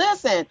 So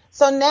listen,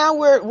 so now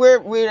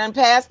we're in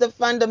past the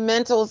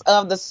fundamentals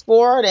of the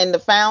sport and the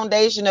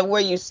foundation of where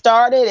you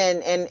started,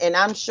 and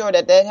I'm sure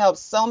that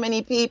helps so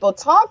many people.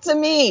 Talk to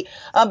me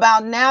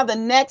about now the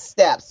next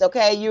steps.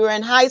 Okay, you were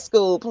in high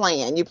school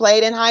playing. You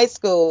played in high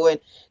school, and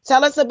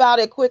tell us about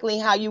it quickly,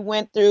 how you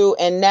went through,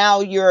 and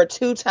now you're a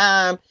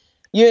two-time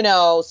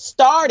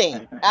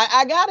starting.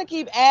 I got to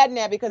keep adding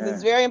that because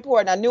it's very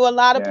important. I knew a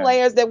lot of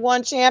players that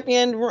won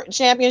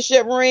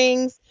championship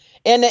rings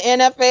in the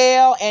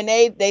NFL, and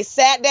they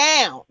sat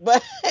down,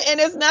 and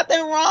there's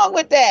nothing wrong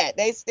with that.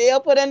 They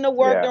still put in the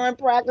work during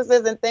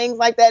practices and things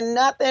like that.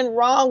 Nothing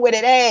wrong with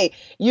it. Hey,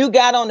 you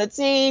got on the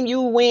team,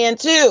 you win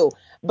too,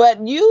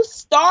 but you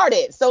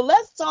started. So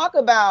let's talk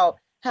about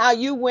how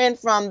you went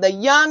from the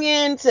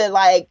youngin' to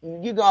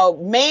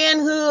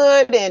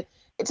manhood, and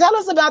tell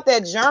us about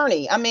that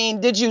journey. I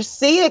mean, did you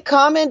see it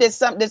coming? Did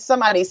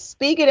somebody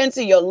speak it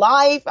into your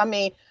life? I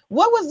mean,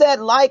 what was that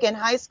like in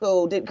high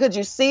school? Could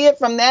you see it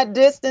from that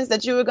distance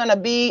that you were going to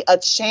be a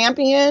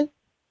champion?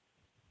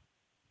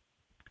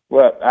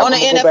 Well, on the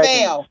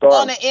NFL.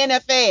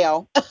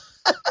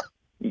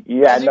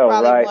 Yeah, I know,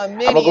 right? I'm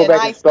gonna go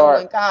back and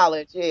start in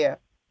college. Yeah.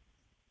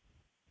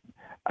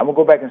 I'm gonna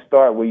go back and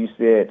start where you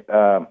said,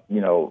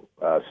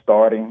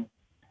 starting.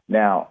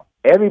 Now,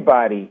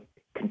 everybody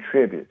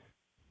contributes.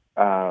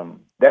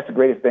 That's the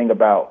greatest thing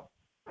about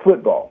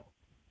football,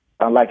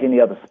 unlike any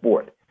other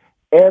sport.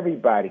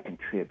 Everybody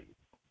contributes.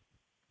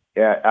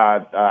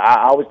 Yeah,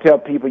 I always tell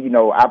people,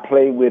 I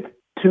play with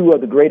two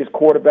of the greatest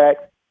quarterbacks,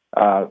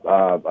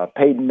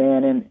 Peyton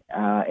Manning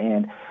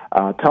and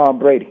Tom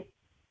Brady.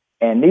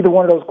 And neither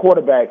one of those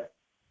quarterbacks,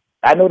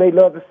 I know they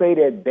love to say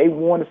that they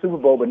won the Super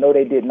Bowl, but no,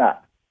 they did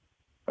not.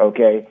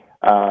 Okay?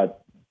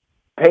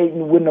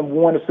 Peyton wouldn't have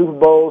won the Super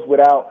Bowls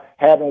without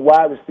having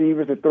wide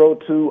receivers to throw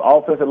to,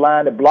 offensive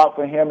line to block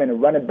for him, and a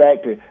running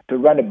back to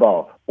run the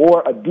ball,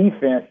 or a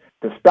defense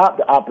to stop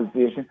the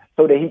opposition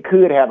so that he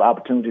could have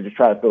opportunity to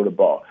try to throw the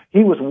ball.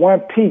 He was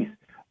one piece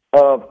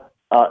of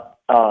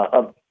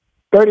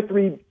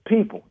 33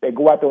 people that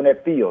go out there on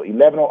that field,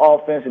 11 on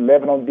offense,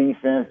 11 on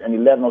defense, and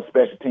 11 on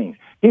special teams.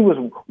 He was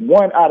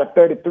one out of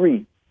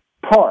 33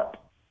 part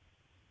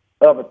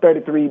of a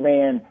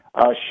 33-man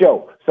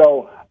show.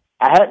 So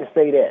I had to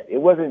say that. It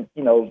wasn't,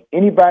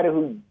 anybody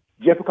who,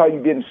 just because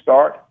you didn't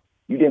start,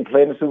 you didn't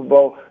play in the Super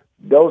Bowl,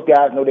 those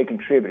guys know they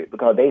contributed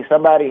because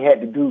somebody had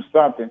to do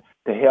something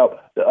to help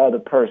the other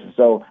person.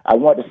 So I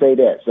want to say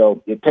that.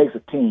 So it takes a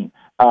team.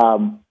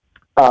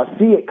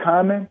 See it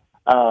coming.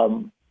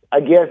 I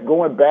guess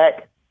going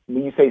back,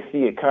 when you say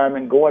see it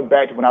coming, going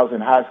back to when I was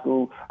in high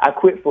school, I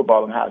quit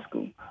football in high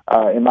school.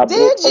 In my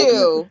book,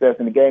 Ultimate Success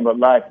in the Game of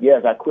Life,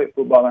 yes, I quit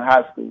football in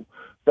high school.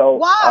 So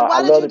why? Why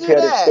I love to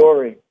tell this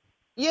story.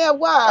 Yeah,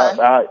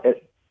 why?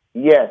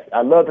 Yes,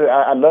 I love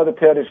to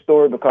tell this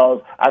story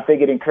because I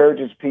think it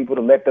encourages people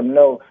to let them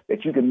know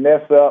that you can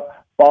mess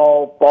up,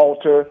 fall,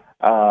 falter,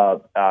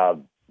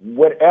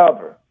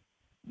 whatever.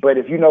 But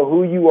if you know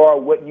who you are,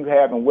 what you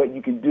have, and what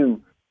you can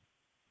do,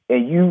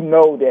 and you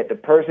know that the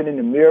person in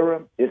the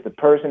mirror is the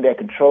person that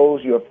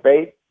controls your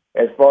fate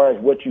as far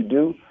as what you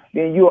do,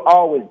 then you'll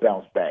always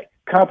bounce back.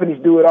 Companies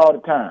do it all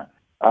the time.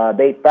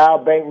 They file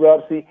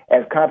bankruptcy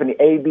as company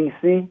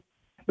ABC,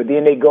 but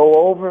then they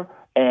go over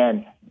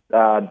and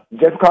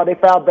just because they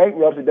file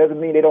bankruptcy doesn't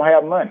mean they don't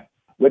have money.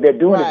 What they're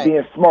doing is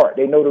being smart.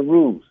 They know the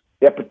rules.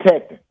 They're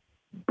protecting.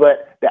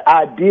 But the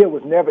idea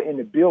was never in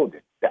the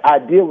building. The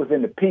idea was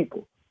in the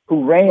people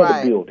who ran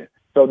the building.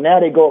 So now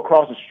they go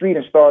across the street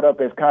and start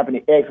up as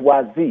company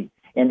XYZ,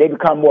 and they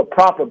become more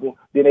profitable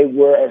than they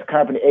were as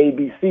company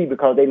ABC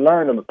because they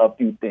learned a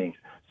few things.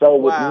 So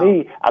with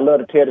me, I love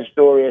to tell the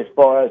story as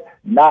far as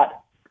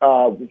not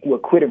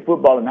quitting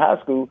football in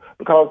high school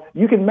because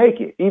you can make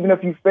it, even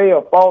if you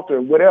fail, falter,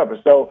 whatever.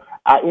 So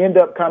I end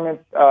up coming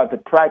to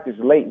practice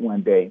late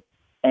one day,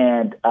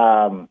 and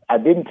I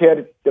didn't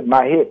tell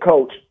my head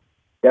coach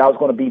that I was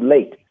going to be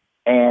late.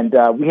 And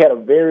we had a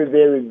very,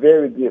 very,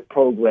 very good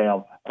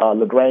program,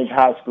 LaGrange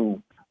High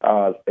School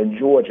in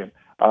Georgia.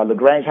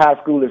 LaGrange High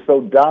School is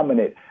so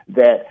dominant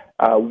that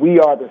we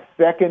are the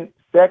second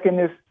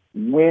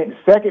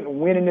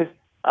winningest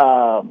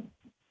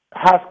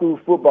high school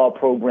football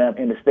program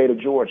in the state of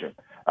Georgia.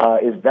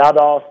 It's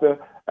Valdosta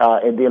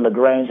and then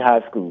LaGrange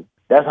High School.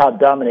 That's how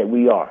dominant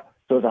we are.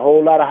 So there's a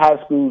whole lot of high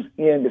schools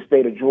in the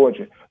state of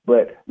Georgia,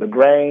 but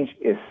LaGrange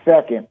is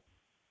second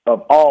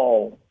of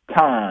all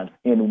times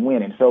in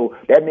winning. So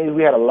that means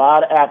we had a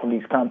lot of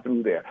athletes come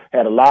through there,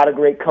 had a lot of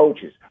great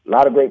coaches, a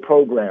lot of great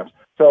programs.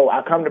 So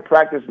I come to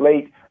practice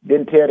late,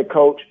 didn't tell the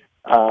coach,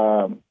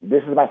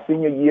 this is my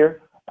senior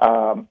year,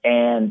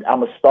 and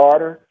I'm a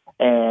starter,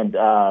 and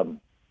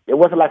it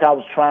wasn't like I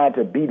was trying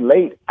to be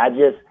late.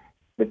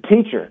 The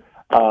teacher,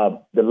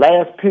 the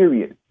last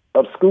period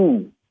of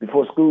school,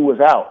 before school was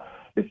out,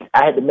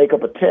 I had to make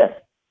up a test.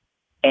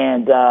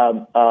 And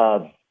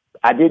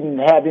I didn't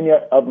have any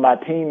of my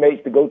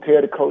teammates to go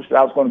tell the coach that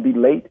I was going to be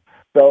late.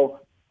 So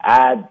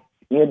I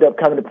ended up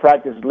coming to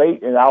practice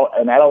late. And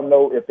I don't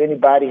know if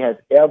anybody has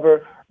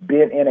ever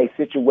been in a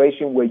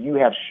situation where you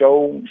have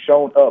shown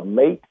up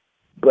late,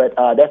 but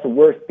that's the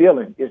worst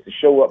feeling, is to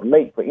show up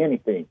late for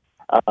anything.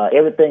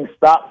 Everything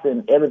stops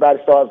and everybody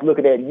starts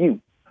looking at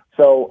you.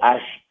 So I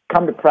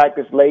come to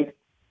practice late,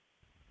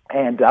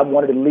 and I'm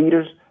one of the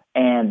leaders,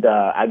 and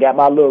I got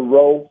my little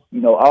row.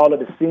 All of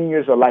the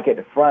seniors are like at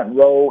the front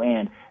row,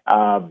 and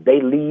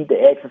they lead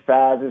the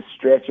exercises,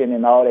 stretching,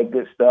 and all that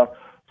good stuff.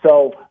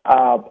 So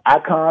I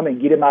come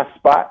and get in my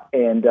spot,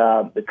 and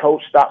the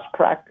coach stops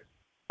practice,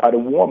 the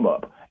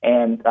warm-up,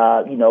 and,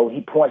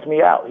 he points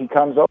me out. He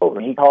comes over,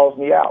 and he calls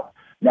me out.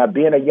 Now,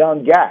 being a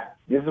young guy,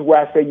 this is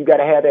where I say you got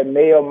to have that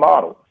male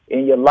model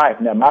in your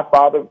life. Now, I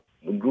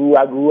grew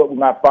up with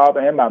my father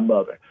and my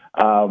mother.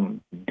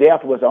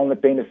 Death was the only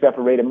thing that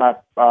separated my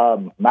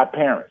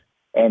parents.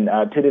 And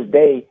to this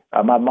day,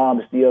 my mom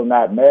is still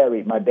not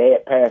married. My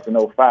dad passed in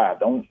 2005.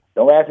 Don't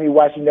ask me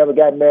why she never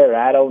got married.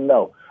 I don't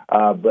know.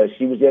 But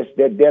she was just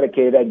that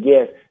dedicated, I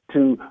guess,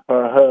 to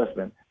her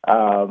husband.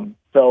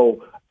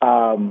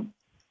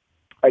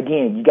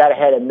 Again, you got to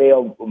have a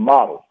male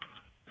model.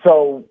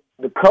 So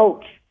the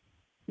coach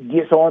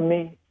gets on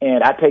me,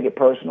 and I take it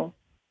personal,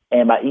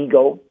 and my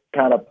ego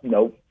kind of,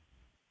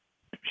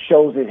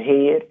 shows his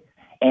head,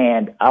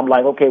 and I'm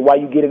like, okay, why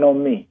you getting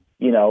on me?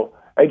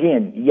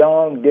 Again,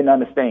 young, didn't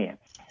understand.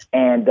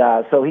 And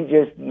so he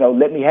just,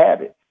 let me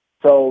have it.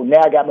 So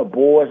now I got my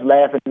boys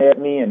laughing at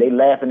me, and they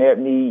laughing at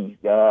me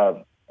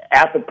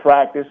after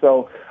practice.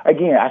 So,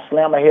 again, I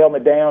slam my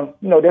helmet down.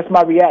 That's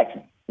my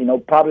reaction.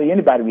 Probably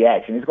anybody's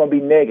reaction. It's going to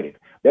be negative.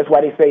 That's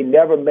why they say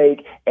never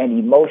make an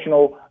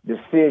emotional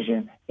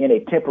decision in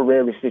a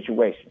temporary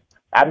situation.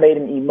 I made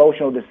an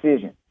emotional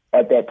decision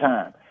at that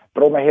time.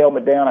 Throw my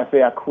helmet down. I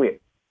say I quit.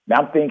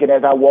 Now I'm thinking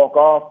as I walk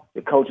off,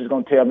 the coach is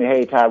going to tell me,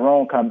 hey,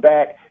 Tyrone, come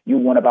back. You're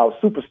one of our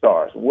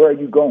superstars. Where are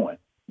you going?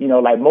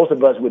 Like most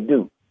of us would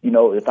do.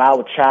 If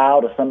our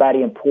child or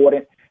somebody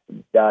important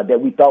that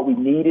we thought we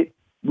needed,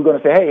 we're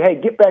going to say, hey,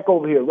 get back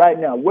over here right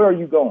now. Where are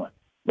you going?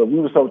 But we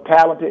were so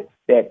talented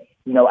that,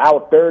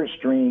 our third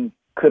string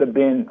could have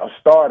been a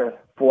starter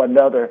for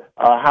another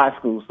high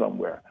school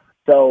somewhere.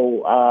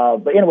 So,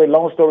 but anyway,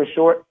 long story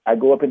short, I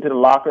go up into the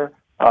locker.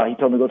 He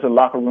told me to go to the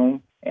locker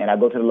room, and I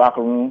go to the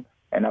locker room,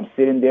 and I'm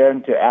sitting there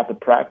until after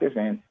practice.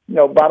 And,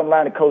 bottom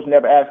line, the coach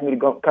never asked me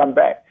to come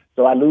back.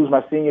 So I lose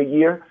my senior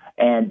year,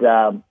 and,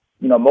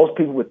 most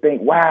people would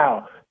think,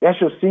 wow, that's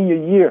your senior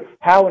year.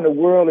 How in the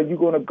world are you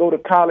going to go to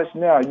college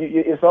now?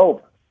 It's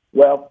over.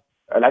 Well,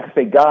 like I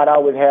say, God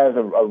always has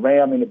a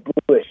ram in the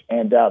bush.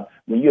 And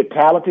when you're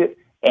talented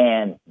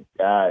and,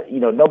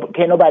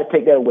 can't nobody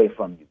take that away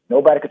from you.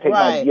 Nobody could take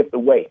my gift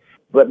away.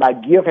 But my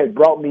gift has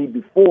brought me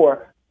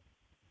before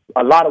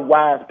a lot of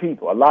wise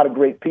people, a lot of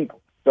great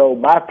people. So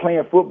by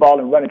playing football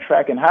and running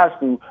track in high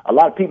school, a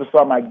lot of people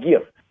saw my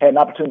gift, had an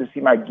opportunity to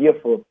see my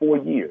gift for 4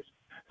 years.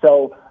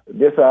 So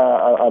this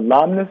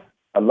alumnus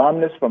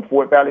from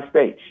Fort Valley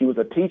State, she was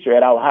a teacher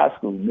at our high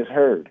school, Miss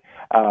Hurd.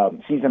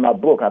 She's in my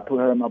book. I put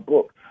her in my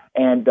book.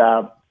 And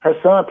her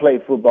son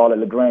played football at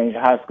LaGrange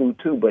High School,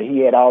 too, but he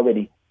had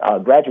already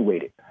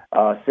graduated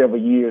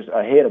several years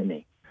ahead of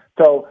me.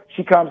 So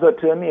she comes up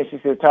to me and she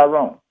says,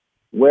 Tyrone,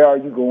 where are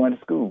you going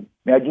to school?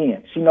 Now,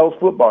 again, she knows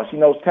football. She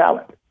knows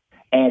talent.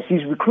 And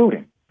she's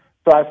recruiting.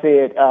 So I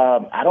said,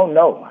 I don't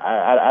know.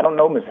 I don't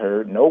know, Miss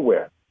Hurd,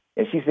 nowhere.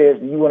 And she says,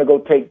 you want to go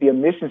take the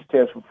admissions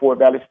test for Fort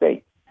Valley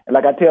State? And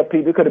like I tell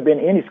people, it could have been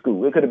any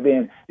school. It could have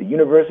been the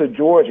University of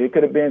Georgia. It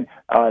could have been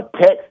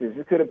Texas.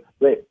 It could have,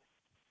 but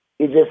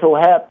it just so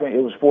happened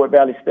it was Fort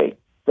Valley State.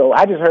 So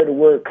I just heard the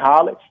word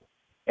college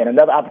and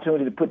another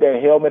opportunity to put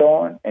that helmet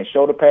on and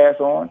shoulder pads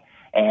on.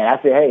 And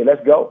I said, hey,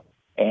 let's go.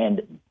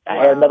 And I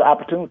had another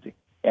opportunity,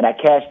 and I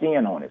cashed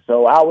in on it.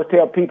 So I always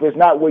tell people it's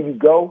not where you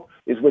go,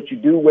 it's what you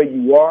do where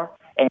you are.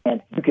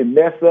 And you can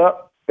mess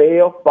up,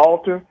 fail,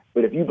 falter,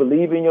 but if you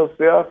believe in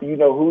yourself, you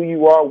know who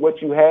you are,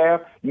 what you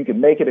have, you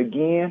can make it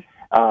again.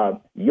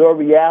 Your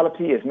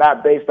reality is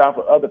not based off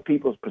of other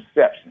people's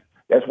perception.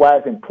 That's why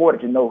it's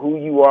important to know who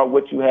you are,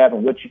 what you have,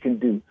 and what you can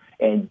do.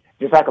 And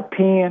just like a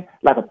pen,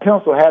 like a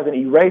pencil has an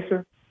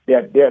eraser,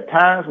 there are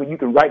times when you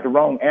can write the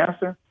wrong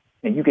answer,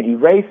 and you can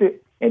erase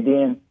it, and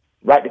then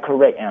write the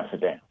correct answer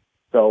down.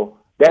 So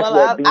that's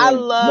what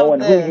knowing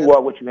who you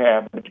are, what you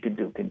have, what you can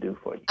do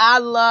for you. I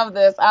love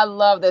this. I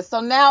love this. So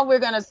now we're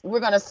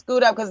gonna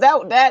scoot up, because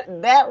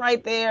that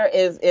right there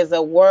is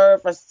a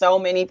word for so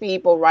many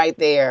people right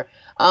there.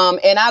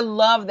 And I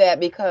love that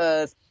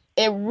because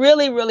it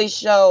really, really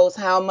shows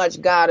how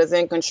much God is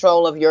in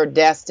control of your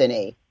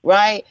destiny.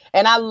 Right.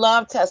 And I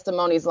love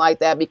testimonies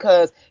like that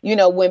because, you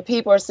know, when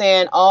people are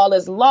saying all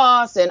is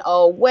lost and,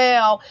 oh,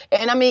 well,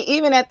 and I mean,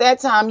 even at that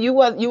time, you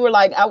were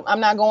like, I'm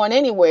not going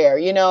anywhere.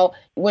 You know,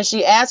 when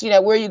she asked you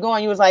that, where are you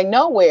going? You was like,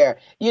 nowhere,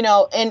 you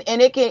know, and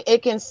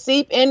it can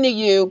seep into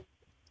you.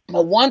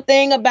 But one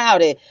thing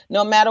about it,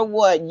 no matter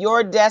what,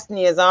 your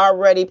destiny is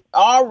already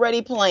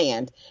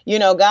planned. You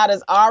know, God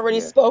has already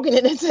spoken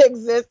it into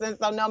existence.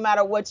 So no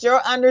matter what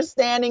your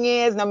understanding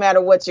is, no matter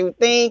what you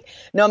think,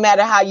 no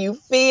matter how you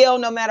feel,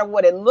 no matter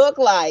what it looked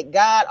like,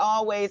 God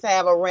always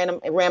have a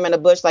ram in the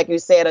bush. Like you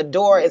said, a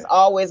door is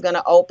always going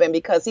to open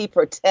because he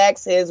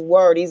protects his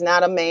word. He's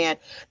not a man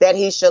that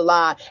he should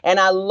lie. And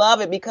I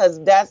love it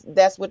because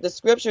that's what the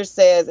scripture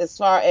says as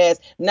far as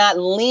not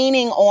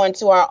leaning on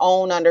to our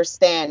own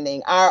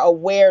understanding, our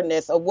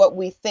awareness of what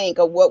we think,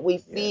 of what we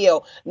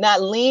feel,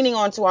 not leaning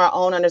onto our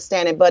own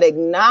understanding, but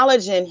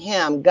acknowledging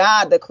him,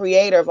 God, the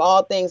creator of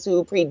all things,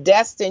 who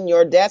predestined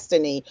your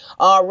destiny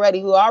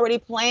already, who already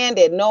planned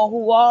it, know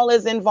who all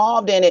is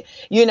involved in it.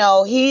 You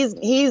know, he's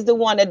the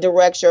one that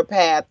directs your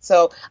path.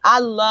 So I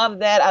love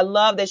that. I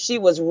love that she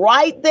was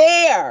right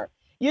there.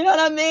 You know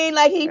what I mean?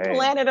 Like he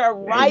planted her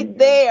right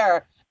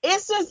there.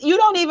 It's just, we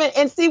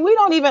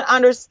don't even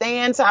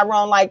understand,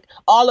 Tyrone, like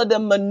all of the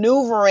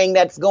maneuvering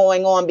that's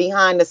going on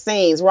behind the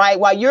scenes, right?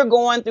 While you're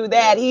going through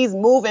that, he's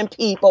moving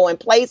people and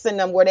placing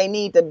them where they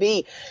need to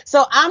be.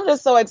 So I'm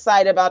just so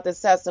excited about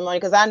this testimony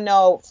because I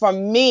know for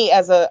me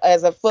as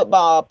a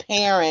football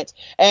parent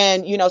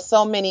and, you know,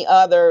 so many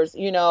others,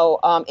 you know,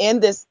 in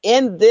this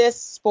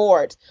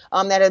sport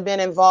that have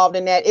been involved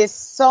in that, is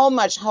so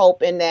much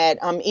hope in that.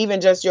 Even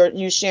just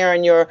you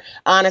sharing your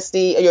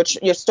honesty,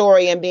 your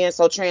story and being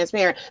so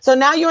transparent. So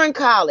now you're in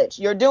college.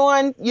 You're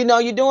doing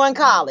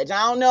college.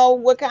 I don't know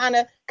what kind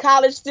of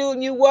college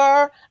student you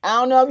were. I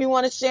don't know if you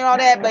want to share all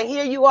that, but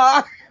here you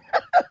are.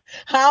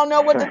 I don't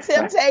know what the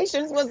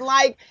temptations was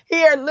like.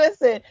 Here,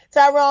 listen,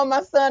 Tyrone,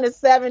 my son is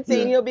 17.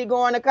 Yeah. He'll be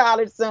going to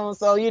college soon.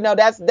 So,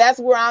 that's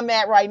where I'm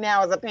at right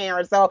now as a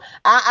parent. So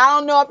I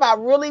don't know if I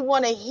really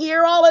want to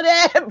hear all of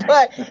that,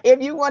 but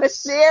if you want to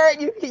share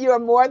it, you're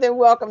more than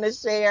welcome to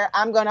share.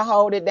 I'm going to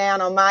hold it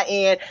down on my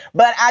end.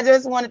 But I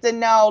just wanted to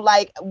know,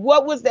 like,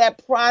 what was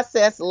that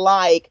process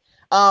like?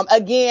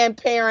 Again,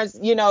 parents,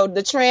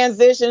 the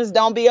transitions,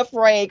 don't be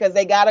afraid because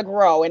they got to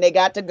grow and they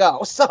got to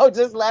go. So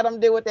just let them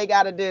do what they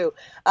got to do.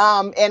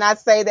 And I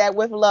say that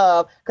with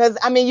love because,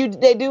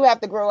 they do have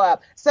to grow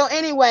up. So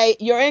anyway,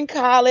 you're in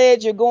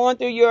college, you're going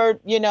through your,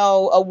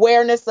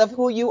 awareness of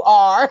who you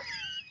are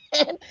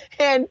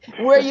and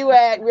where you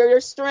at, where your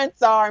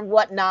strengths are and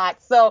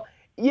whatnot. So,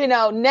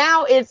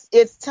 now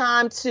it's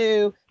time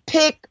to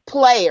pick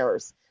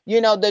players.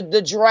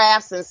 The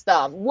drafts and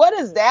stuff. What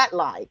is that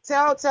like?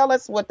 Tell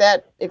us what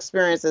that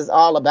experience is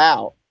all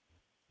about.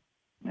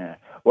 Yeah.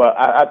 Well,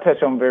 I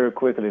touch on very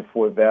quickly the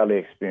Fort Valley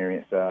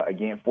experience.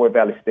 Again, Fort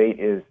Valley State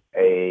is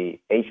a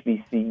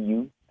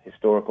HBCU,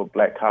 historical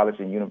Black college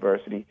and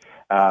university.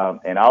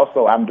 And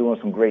also I'm doing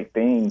some great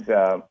things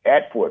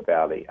at Fort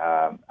Valley.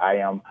 I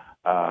am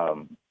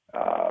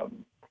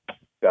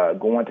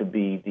going to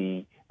be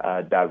the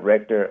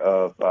director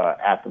of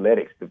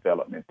athletics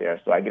development there.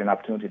 So I get an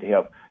opportunity to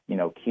help,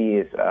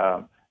 kids,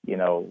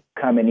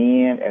 coming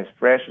in as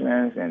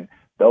freshmen and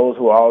those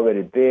who are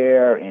already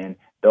there and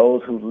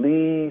those who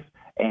leave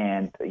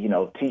and,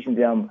 teaching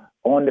them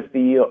on the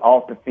field,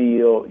 off the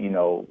field,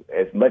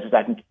 as much as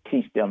I can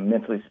teach them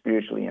mentally,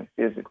 spiritually, and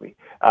physically.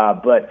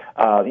 But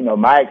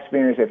my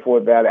experience at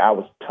Fort Valley, I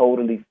was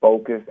totally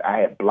focused. I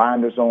had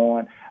blinders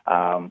on.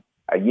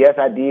 Yes,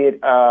 I did,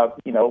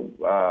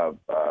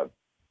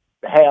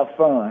 have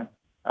fun.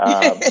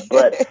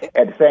 But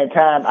at the same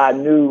time, I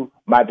knew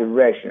my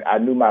direction. I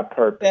knew my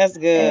purpose. That's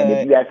good. And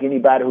if you ask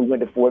anybody who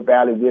went to Fort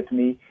Valley with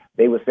me,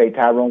 they would say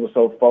Tyrone was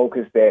so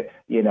focused that,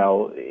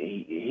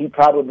 he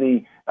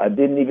probably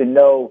didn't even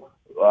know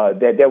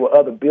that there were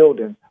other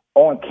buildings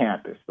on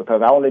campus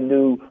because I only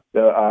knew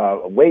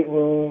the weight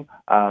room,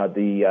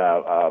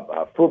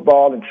 the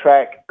football and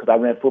track, because I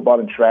ran football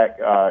and track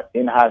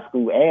in high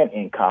school and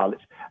in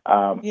college,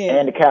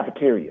 and the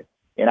cafeteria.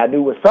 And I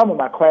knew what some of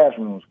my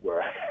classrooms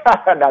were.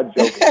 Not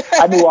joking.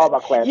 I knew all my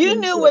classrooms. You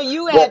knew where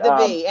you had to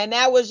be, and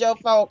that was your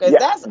focus. Yeah,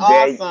 that's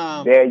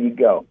awesome. There you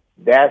go.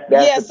 That's the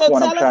point I'm trying to make.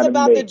 So tell us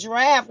about the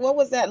draft. What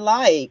was that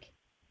like,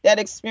 that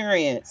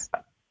experience?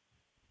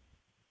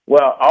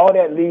 Well, all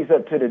that leads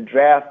up to the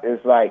draft is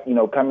like,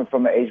 coming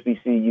from an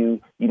HBCU, you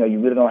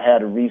really don't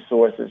have the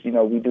resources.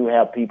 We do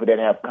have people that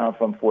have come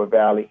from Fort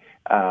Valley.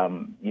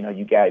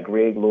 You got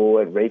Greg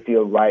Lloyd,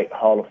 Rayfield Wright,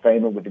 Hall of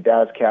Famer with the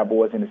Dallas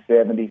Cowboys in the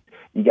 70s.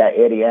 You got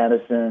Eddie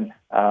Anderson,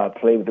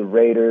 played with the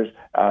Raiders.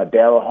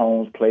 Darrell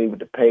Holmes played with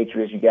the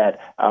Patriots. You got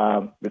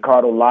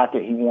Ricardo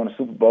Lockett. He won a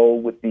Super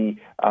Bowl with the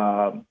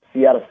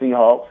Seattle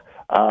Seahawks.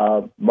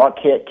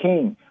 Marquette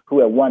King,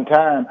 who at one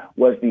time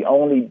was the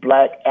only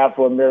Black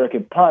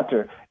Afro-American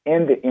punter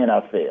in the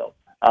NFL.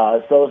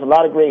 So it's a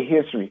lot of great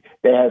history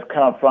that has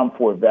come from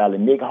Fort Valley.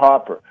 Nick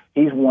Harper,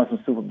 he's won some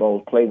Super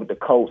Bowls, played with the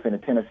Colts and the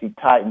Tennessee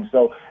Titans.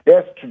 So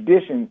there's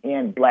tradition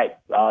in Black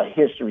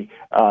history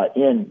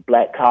in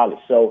Black college.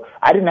 So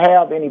I didn't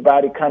have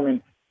anybody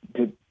coming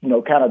to,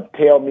 kind of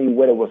tell me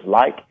what it was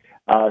like.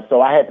 So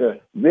I had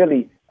to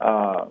really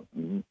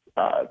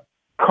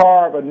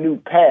carve a new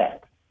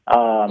path.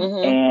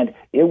 And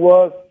it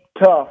was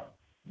tough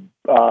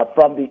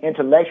from the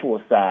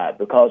intellectual side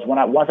because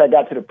once I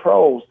got to the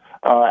pros,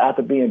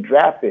 after being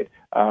drafted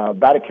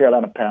by the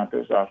Carolina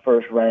Panthers,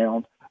 first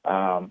round,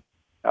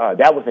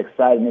 that was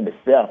exciting in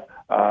itself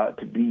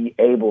to be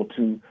able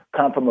to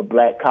come from a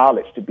Black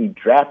college to be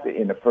drafted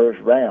in the first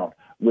round,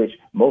 which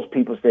most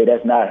people say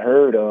that's not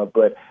heard of,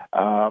 but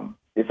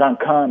it's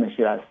uncommon,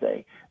 should I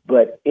say.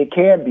 But it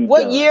can be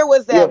What done. year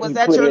was that? Was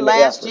that your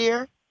last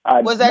year?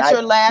 Was that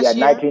your last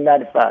year?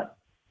 1995.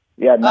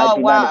 Yeah,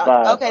 1995. Oh,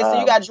 wow. Okay, so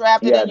you got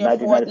drafted in your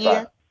fourth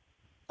year?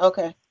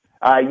 Okay.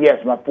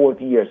 Yes, my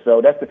fourth year.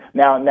 So that's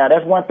now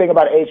that's one thing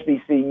about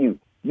HBCU.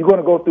 You're going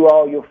to go through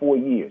all your 4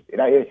 years.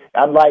 And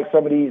unlike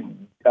some of these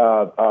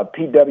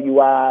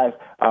PWIs,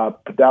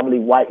 predominantly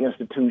white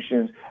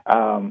institutions,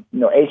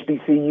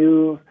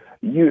 HBCUs,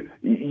 you're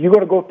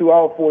going to go through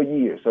all 4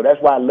 years. So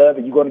that's why I love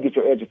it. You're going to get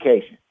your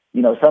education.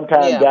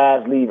 Sometimes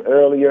guys leave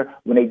earlier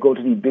when they go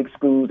to these big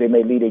schools. They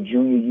may leave their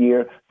junior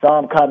year.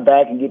 Some come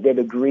back and get their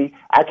degree.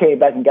 I came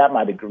back and got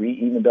my degree,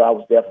 even though I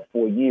was there for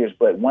 4 years.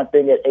 But one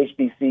thing at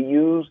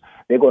HBCUs,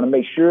 they're going to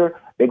make sure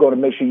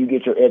you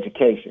get your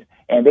education.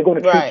 And they're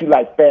going to treat you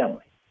like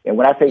family. And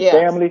when I say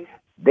family,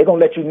 they're going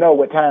to let you know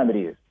what time it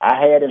is. I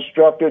had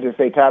instructors that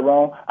say,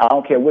 Tyrone, I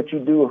don't care what you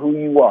do or who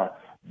you are.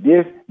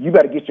 You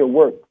better get your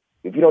work.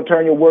 If you don't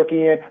turn your work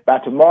in by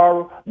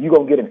tomorrow, you're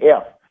going to get an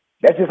F.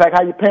 That's just like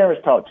how your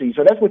parents talk to you.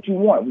 So that's what you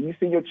want. When you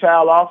send your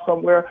child off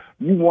somewhere,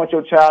 you want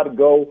your child to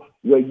go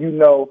where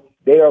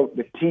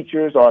the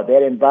teachers or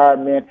that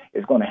environment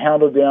is going to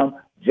handle them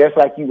just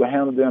like you would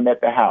handle them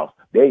at the house.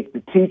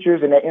 The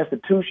teachers in that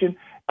institution,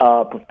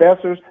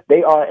 professors,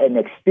 they are an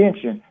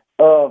extension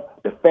of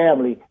the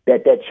family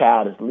that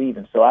child is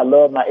leaving. So I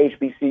love my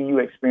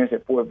HBCU experience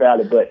at Fort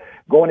Valley, but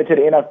going into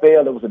the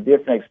NFL, it was a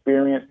different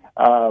experience.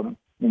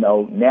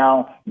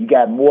 Now you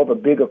got more of a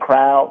bigger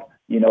crowd.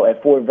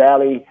 At Fort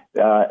Valley,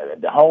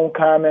 the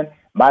homecoming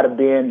might have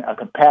been a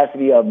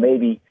capacity of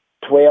maybe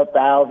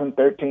 12,000,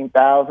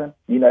 13,000.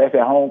 That's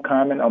at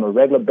homecoming on a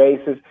regular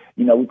basis.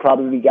 We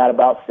probably got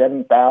about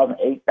 7,000,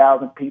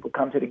 8,000 people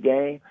come to the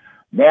game.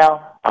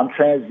 Now I'm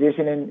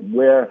transitioning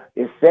where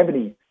it's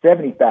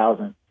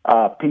 70,000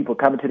 people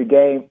coming to the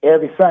game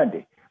every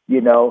Sunday.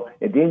 And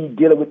then you're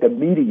dealing with the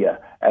media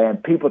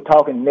and people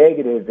talking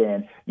negative,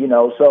 and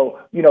so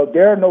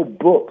there are no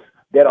books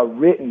that are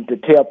written to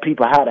tell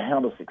people how to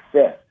handle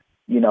success,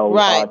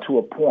 Right. to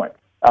a point.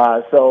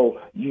 So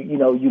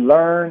you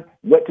learn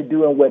what to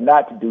do and what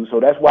not to do. So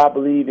that's why I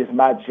believe it's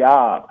my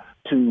job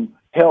to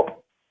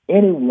help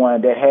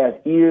anyone that has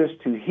ears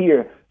to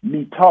hear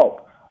me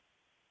talk,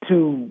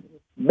 to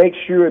make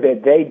sure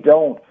that they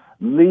don't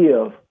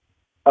live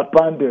up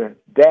under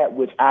that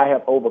which I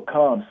have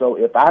overcome. So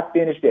if I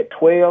finished at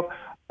 12,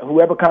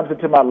 whoever comes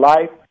into my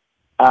life,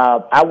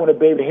 I want to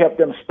be able to help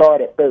them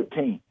start at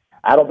 13.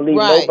 I don't believe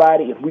Right.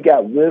 nobody, if we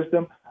got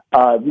wisdom,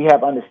 we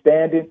have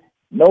understanding,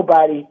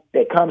 nobody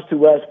that comes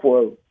to us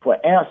for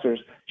answers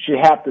should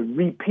have to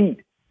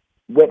repeat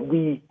what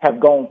we have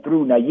gone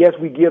through. Now, yes,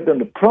 we give them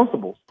the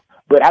principles,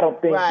 but I don't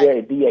think Right.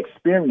 that the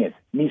experience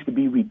needs to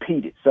be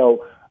repeated.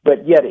 So,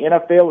 but yeah, the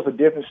NFL was a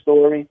different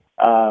story.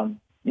 A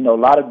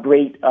lot of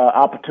great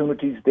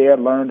opportunities there,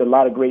 learned a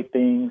lot of great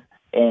things.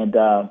 And,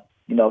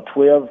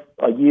 12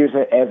 years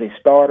as a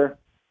starter,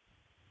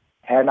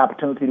 had an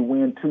opportunity to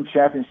win 2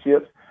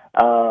 championships.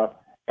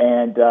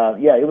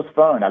 It was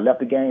fun. I left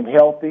the game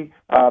healthy,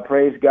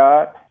 praise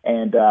God.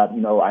 And,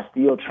 I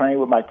still train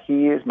with my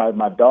kids.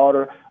 My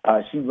daughter,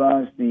 she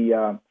runs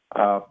the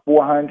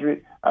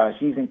 400.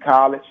 She's in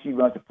college. She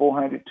runs the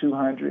 400,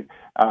 200.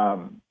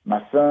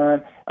 My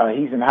son,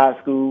 he's in high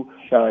school.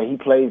 He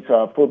plays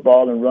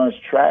football and runs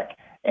track.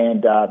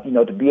 And,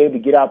 to be able to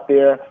get out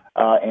there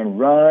and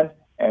run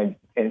and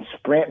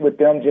sprint with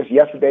them. Just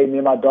yesterday, me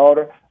and my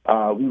daughter,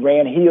 we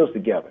ran hills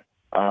together,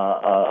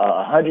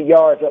 100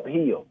 yards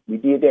uphill. We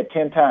did that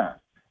 10 times.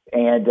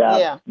 And,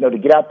 to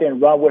get out there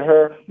and run with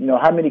her,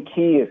 how many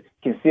kids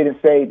can sit and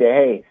say that,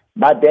 hey,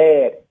 my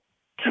dad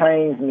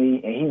trains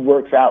me and he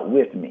works out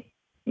with me,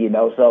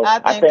 so I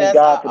thank that's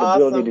God for the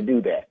awesome. ability to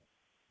do that.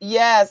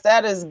 Yes,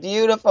 that is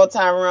beautiful,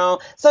 Tyrone.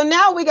 So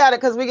now we got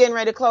it because we're getting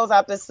ready to close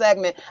out this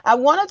segment. I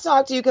want to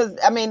talk to you because,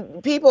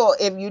 people,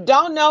 if you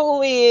don't know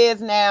who he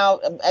is now,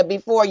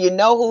 before you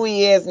know who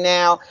he is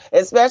now,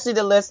 especially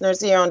the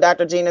listeners here on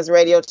Dr. Gina's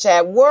Radio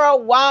Chat,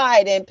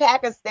 worldwide in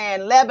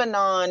Pakistan,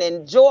 Lebanon,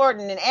 and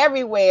Jordan, and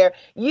everywhere,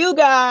 you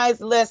guys,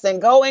 listen,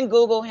 go and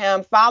Google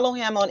him, follow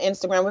him on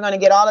Instagram. We're going to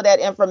get all of that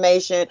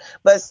information,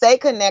 but stay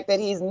connected.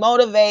 He's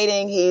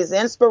motivating, he's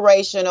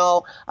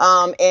inspirational,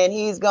 and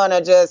he's going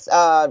to just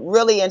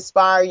really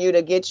inspire you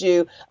to get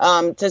you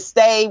to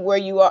stay where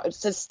you are,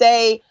 to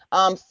stay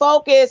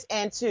focused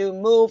and to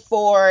move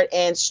forward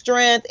and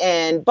strength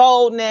and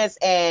boldness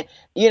and,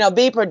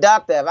 be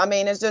productive.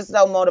 It's just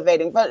so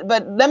motivating. But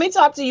let me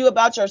talk to you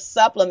about your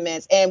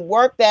supplements and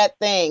Work That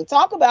Thing.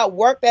 Talk about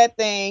Work That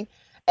Thing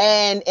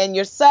and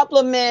your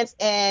supplements.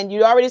 And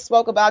you already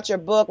spoke about your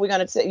book. We're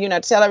going to,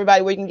 tell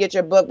everybody where you can get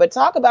your book, but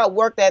talk about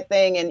Work That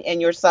Thing and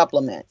your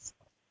supplements.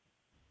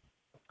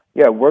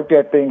 Yeah, Work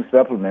That Thing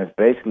supplements.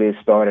 Basically, it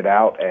started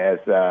out as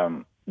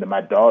my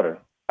daughter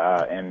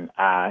and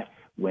I,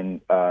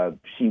 when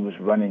she was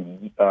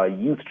running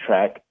youth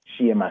track,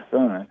 she and my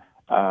son,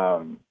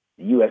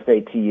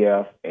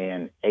 USATF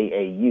and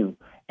AAU.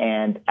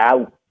 And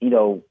I,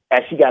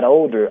 as she got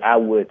older, I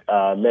would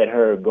let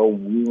her go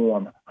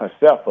warm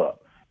herself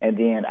up. And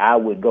then I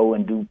would go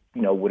and do,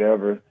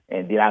 whatever.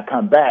 And then I'd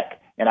come back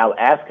and I would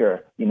ask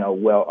her,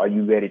 well, are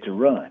you ready to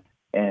run?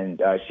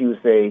 And she would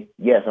say,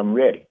 yes, I'm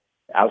ready.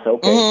 I was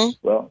okay,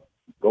 well,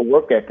 go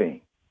work that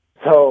thing.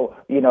 So,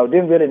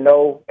 didn't really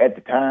know at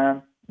the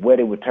time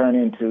what it would turn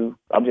into.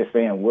 I'm just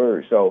saying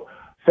words. So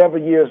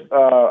several years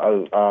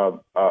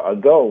ago,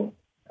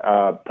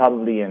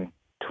 probably in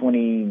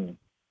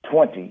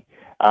 2020,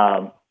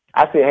 I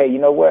said, hey, you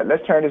know what?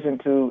 Let's turn this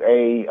into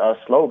a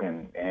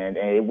slogan. And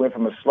it went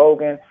from a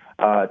slogan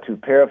to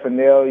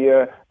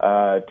paraphernalia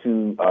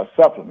to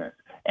supplements.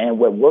 And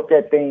what Work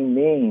That Thing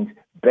means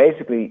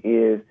basically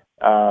is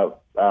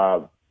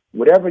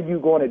whatever you're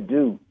going to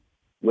do,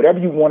 whatever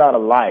you want out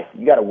of life,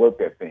 you got to work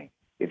that thing.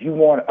 If you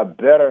want a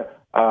better,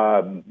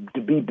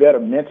 to be better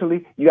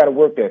mentally, you got to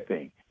work that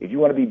thing. If you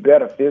want to be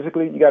better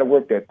physically, you got to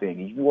work that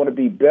thing. If you want to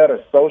be better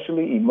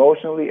socially,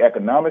 emotionally,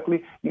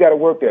 economically, you got to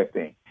work that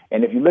thing.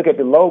 And if you look at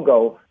the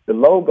logo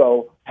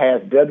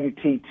has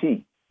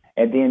WTT,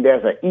 and then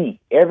there's an E.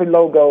 Every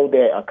logo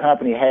that a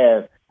company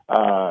has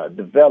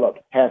developed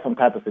has some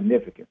type of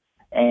significance.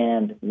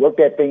 And Work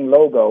That Thing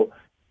logo,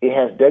 it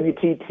has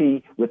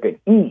WTT with an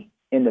E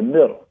in the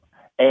middle,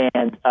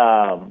 and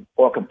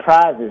or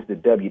comprises the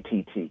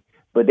WTT.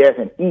 But there's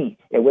an E,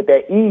 and what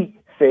that E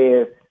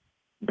says,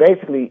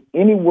 basically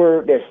any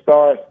word that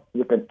starts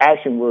with an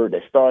action word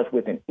that starts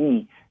with an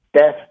E,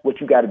 that's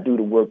what you got to do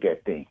to work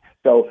that thing.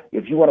 So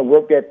if you want to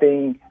work that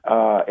thing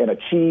and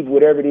achieve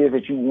whatever it is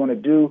that you want to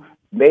do,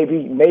 maybe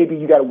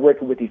you got to work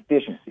it with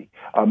efficiency.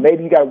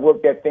 Maybe you got to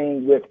work that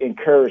thing with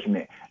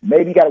encouragement.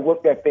 Maybe you got to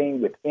work that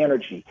thing with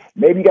energy.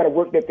 Maybe you got to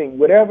work that thing,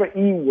 whatever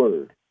E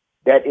word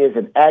that is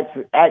an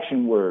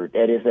action word,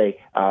 that is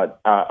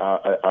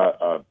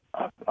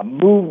a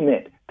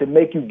movement to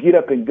make you get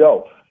up and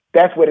go.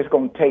 That's what it's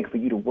going to take for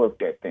you to work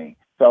that thing.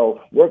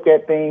 So work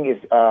that thing is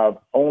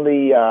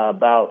only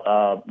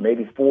about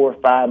maybe 4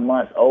 or 5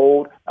 months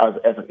old.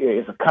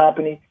 It's a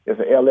company. It's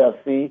an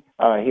LLC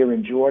here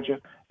in Georgia.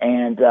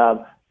 And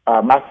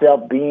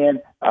myself being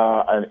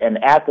an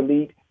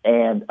athlete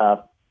and,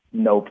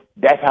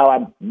 that's how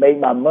I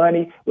made my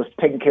money, was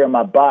taking care of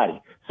my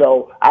body.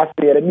 So I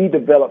said, let me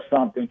develop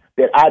something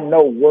that I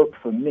know worked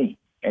for me.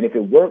 And if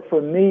it worked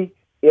for me,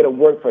 it'll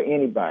work for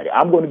anybody.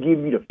 I'm going to give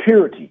you the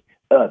purity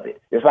of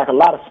it. There's like a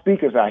lot of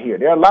speakers out here.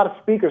 There are a lot of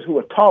speakers who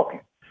are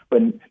talking,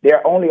 but there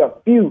are only a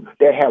few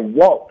that have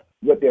walked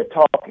what they're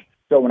talking.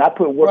 So when I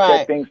put work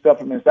that thing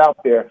supplements out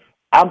there,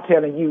 I'm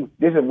telling you,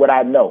 this is what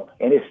I know.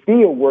 And it's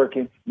still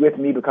working with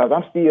me because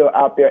I'm still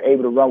out there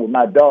able to run with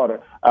my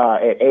daughter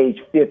at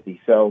age 50.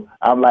 So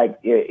I'm like,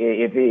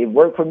 if it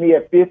worked for me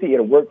at 50,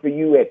 it'll work for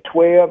you at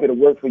 12. It'll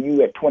work for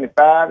you at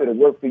 25. It'll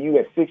work for you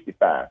at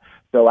 65.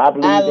 So I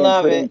believe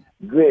in putting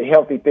good,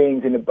 healthy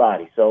things in the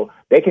body. So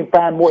they can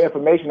find more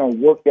information on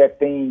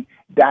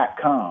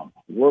workthatthing.com.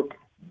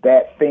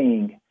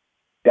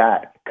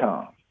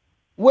 Workthatthing.com.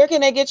 Where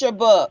can they get your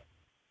book?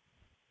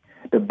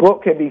 The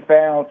book can be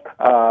found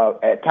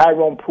at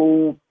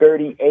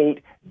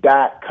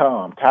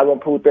TyronePool38.com.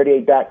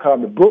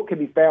 TyronePool38.com. The book can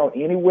be found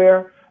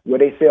anywhere where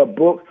they sell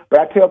books.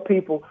 But I tell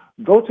people,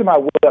 go to my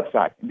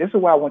website. This is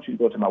why I want you to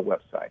go to my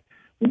website.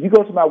 When you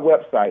go to my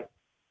website,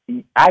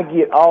 I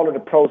get all of the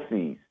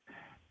proceeds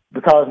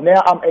because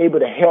now I'm able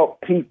to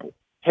help people.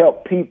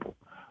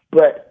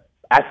 But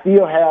I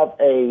still have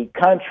a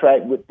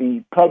contract with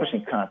the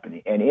publishing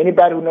company. And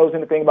anybody who knows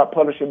anything about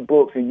publishing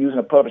books and using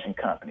a publishing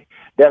company,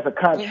 there's a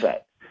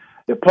contract.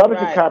 The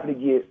publishing company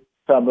gets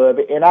some of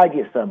it, and I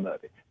get some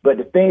of it. But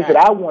the things that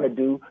I want to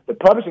do, the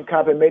publishing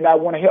company may not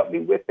want to help me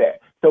with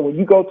that. So when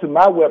you go to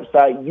my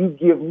website, you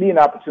give me an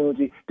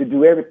opportunity to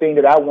do everything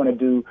that I want to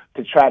do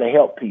to try to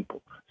help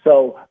people.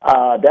 So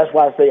that's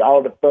why I say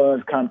all the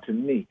funds come to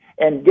me.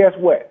 And guess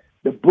what?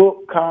 The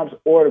book comes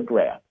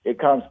autographed. It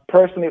comes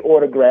personally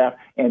autographed.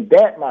 And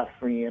that, my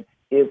friend,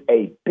 is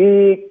a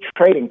big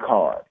trading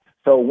card.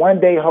 So one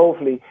day,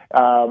 hopefully,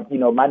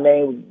 my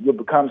name will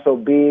become so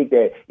big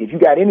that if you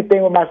got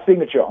anything with my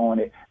signature on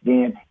it,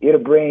 then it'll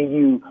bring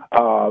you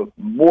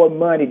more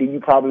money than you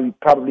probably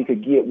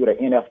could get with an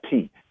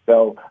NFT.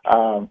 So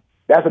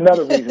that's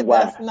another reason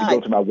why you go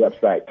to my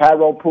website,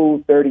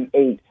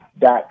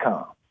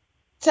 TyronePool38.com.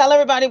 Tell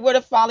everybody where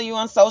to follow you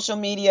on social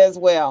media as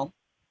well.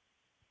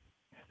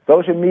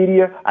 Social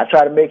media, I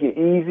try to make it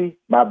easy.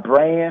 My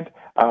brand,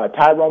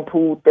 Tyrone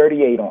Pool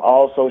 38 on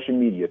all social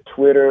media,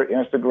 Twitter,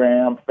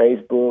 Instagram,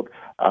 Facebook,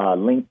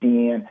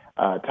 LinkedIn,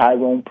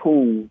 Tyrone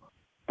Pool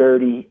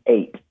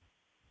 38.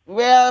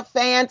 Well,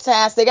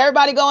 fantastic.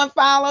 Everybody go and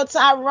follow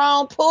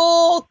Tyrone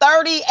Pool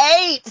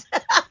 38.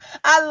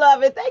 I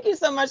love it. Thank you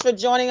so much for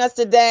joining us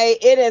today.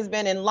 It has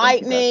been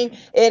enlightening.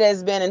 It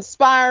has been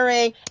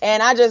inspiring.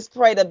 And I just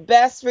pray the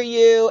best for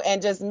you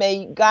and just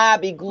may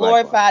God be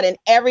glorified in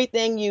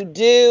everything you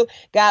do.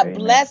 God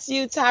bless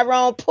you,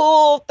 Tyrone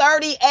Pool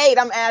 38.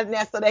 I'm adding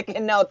that so they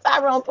can know.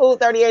 Tyrone Pool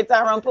 38,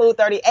 Tyrone Pool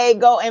 38.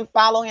 Go and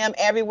follow him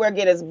everywhere.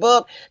 Get his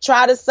book.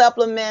 Try the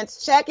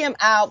supplements. Check him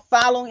out.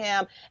 Follow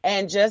him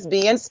and just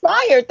be inspired.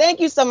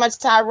 Thank you so much,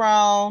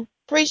 Tyrone.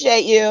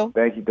 Appreciate you.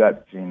 Thank you,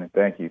 Dr. Gina.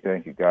 Thank you.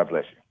 God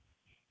bless you.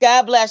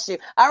 God bless you.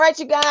 All right,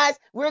 you guys,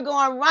 we're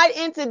going right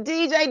into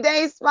DJ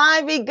Dave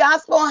Spivey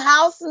Gospel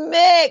House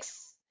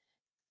Mix.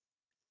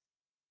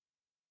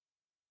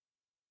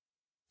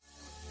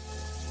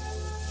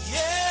 Yeah.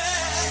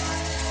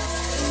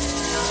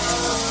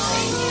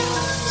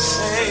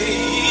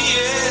 Say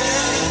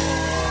yeah.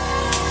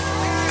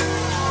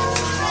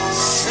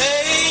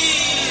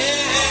 Say yeah.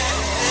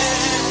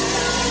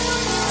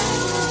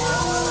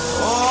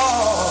 Oh.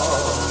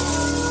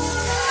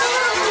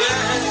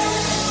 Yeah.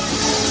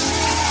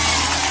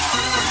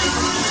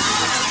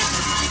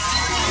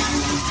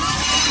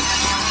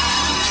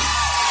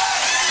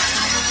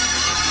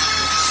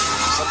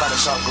 Somebody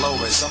shout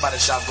glory. Somebody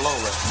shout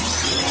glory.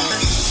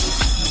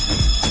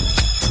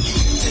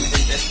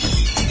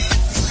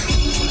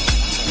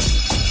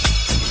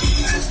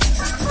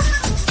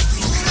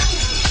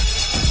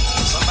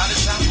 Somebody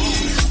shout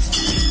glory.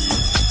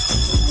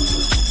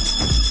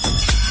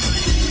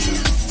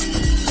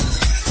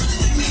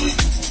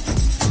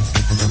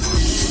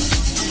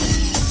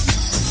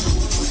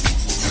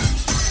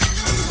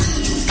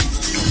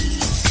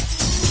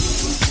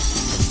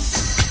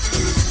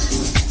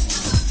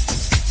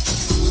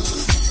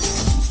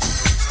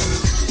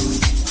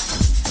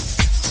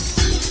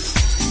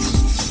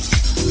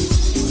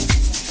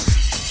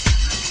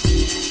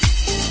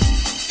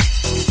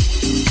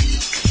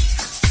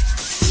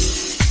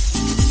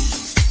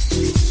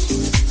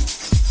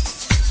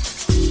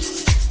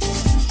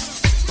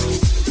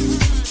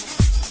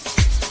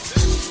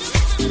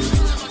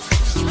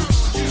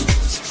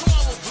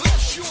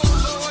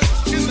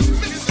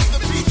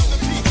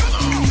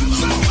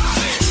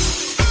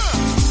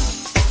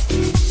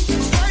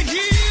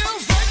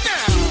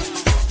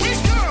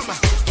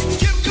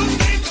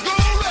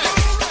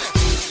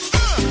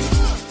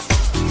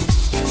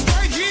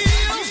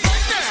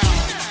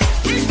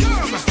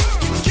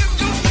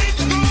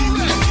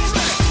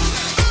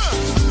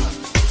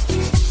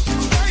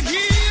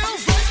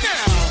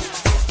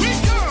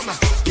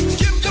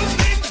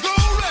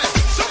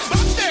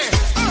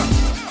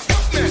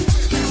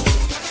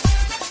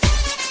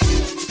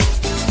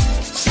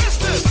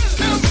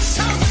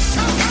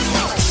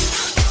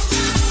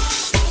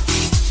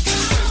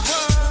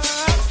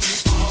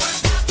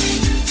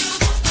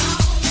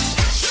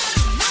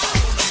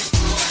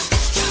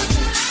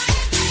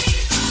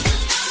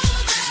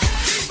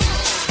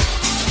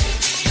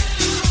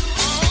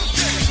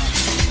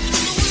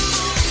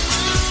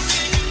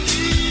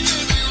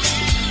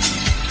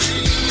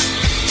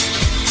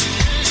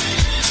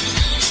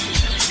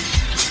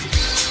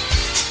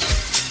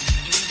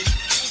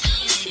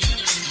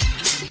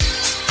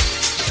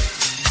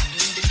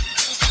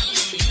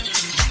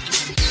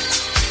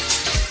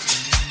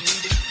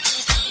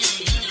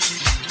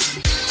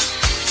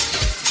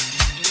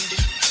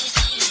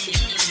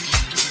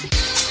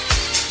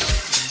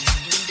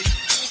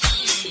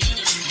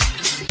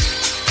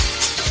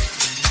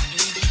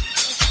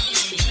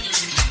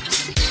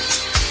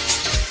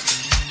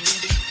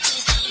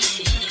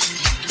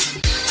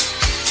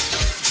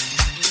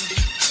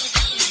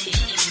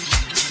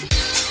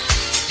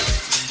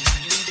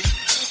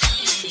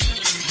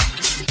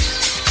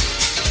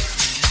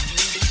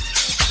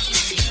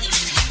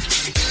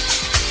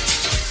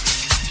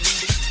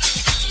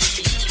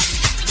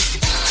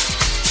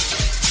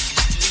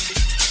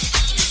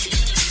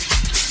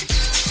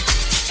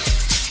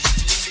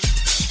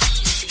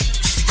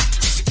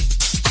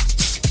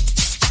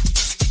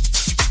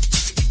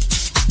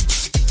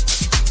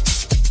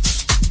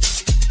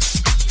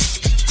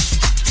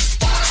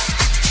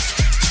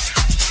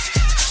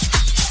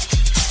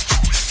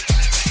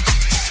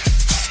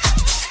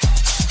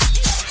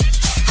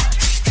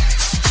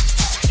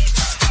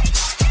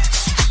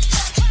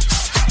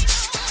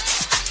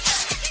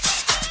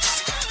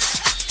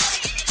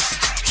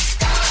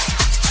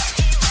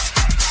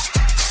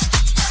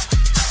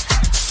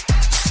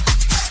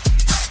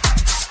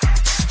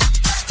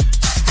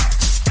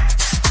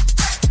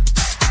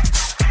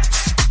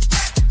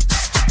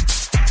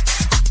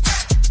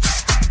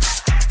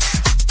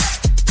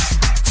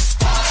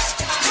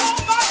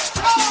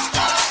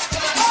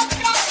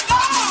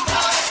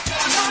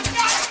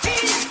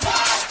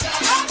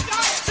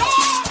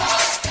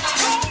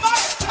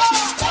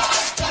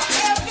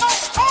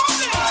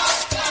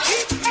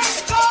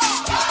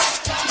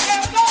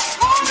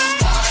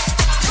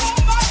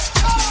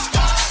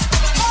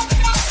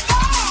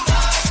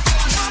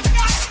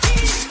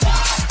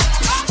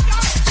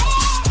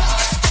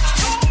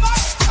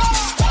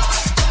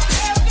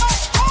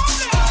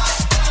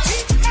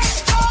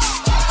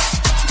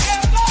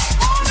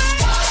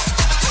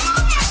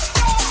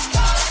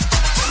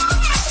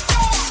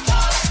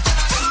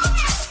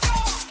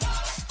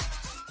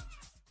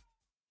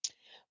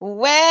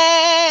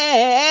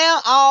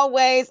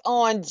 always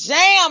on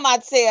Jam, I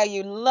tell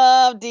you.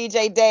 Love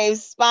DJ Dave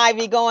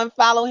Spivey. Go and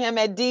follow him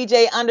at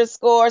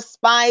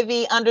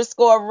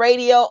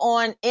DJ_Spivey_radio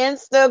on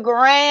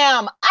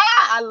Instagram.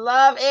 I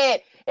love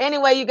it.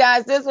 Anyway, you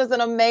guys, this was an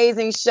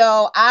amazing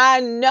show.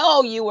 I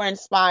know you were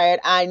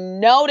inspired. I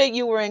know that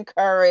you were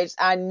encouraged.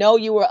 I know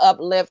you were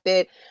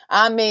uplifted.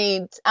 I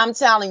mean, I'm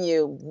telling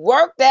you,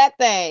 work that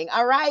thing.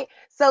 All right.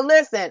 So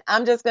listen,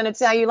 I'm just going to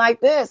tell you like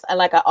this, and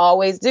like I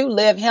always do,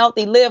 live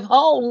healthy, live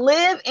whole,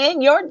 live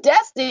in your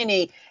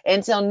destiny.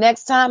 Until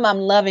next time, I'm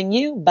loving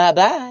you.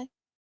 Bye-bye.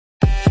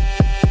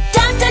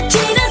 Dr.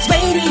 Gina.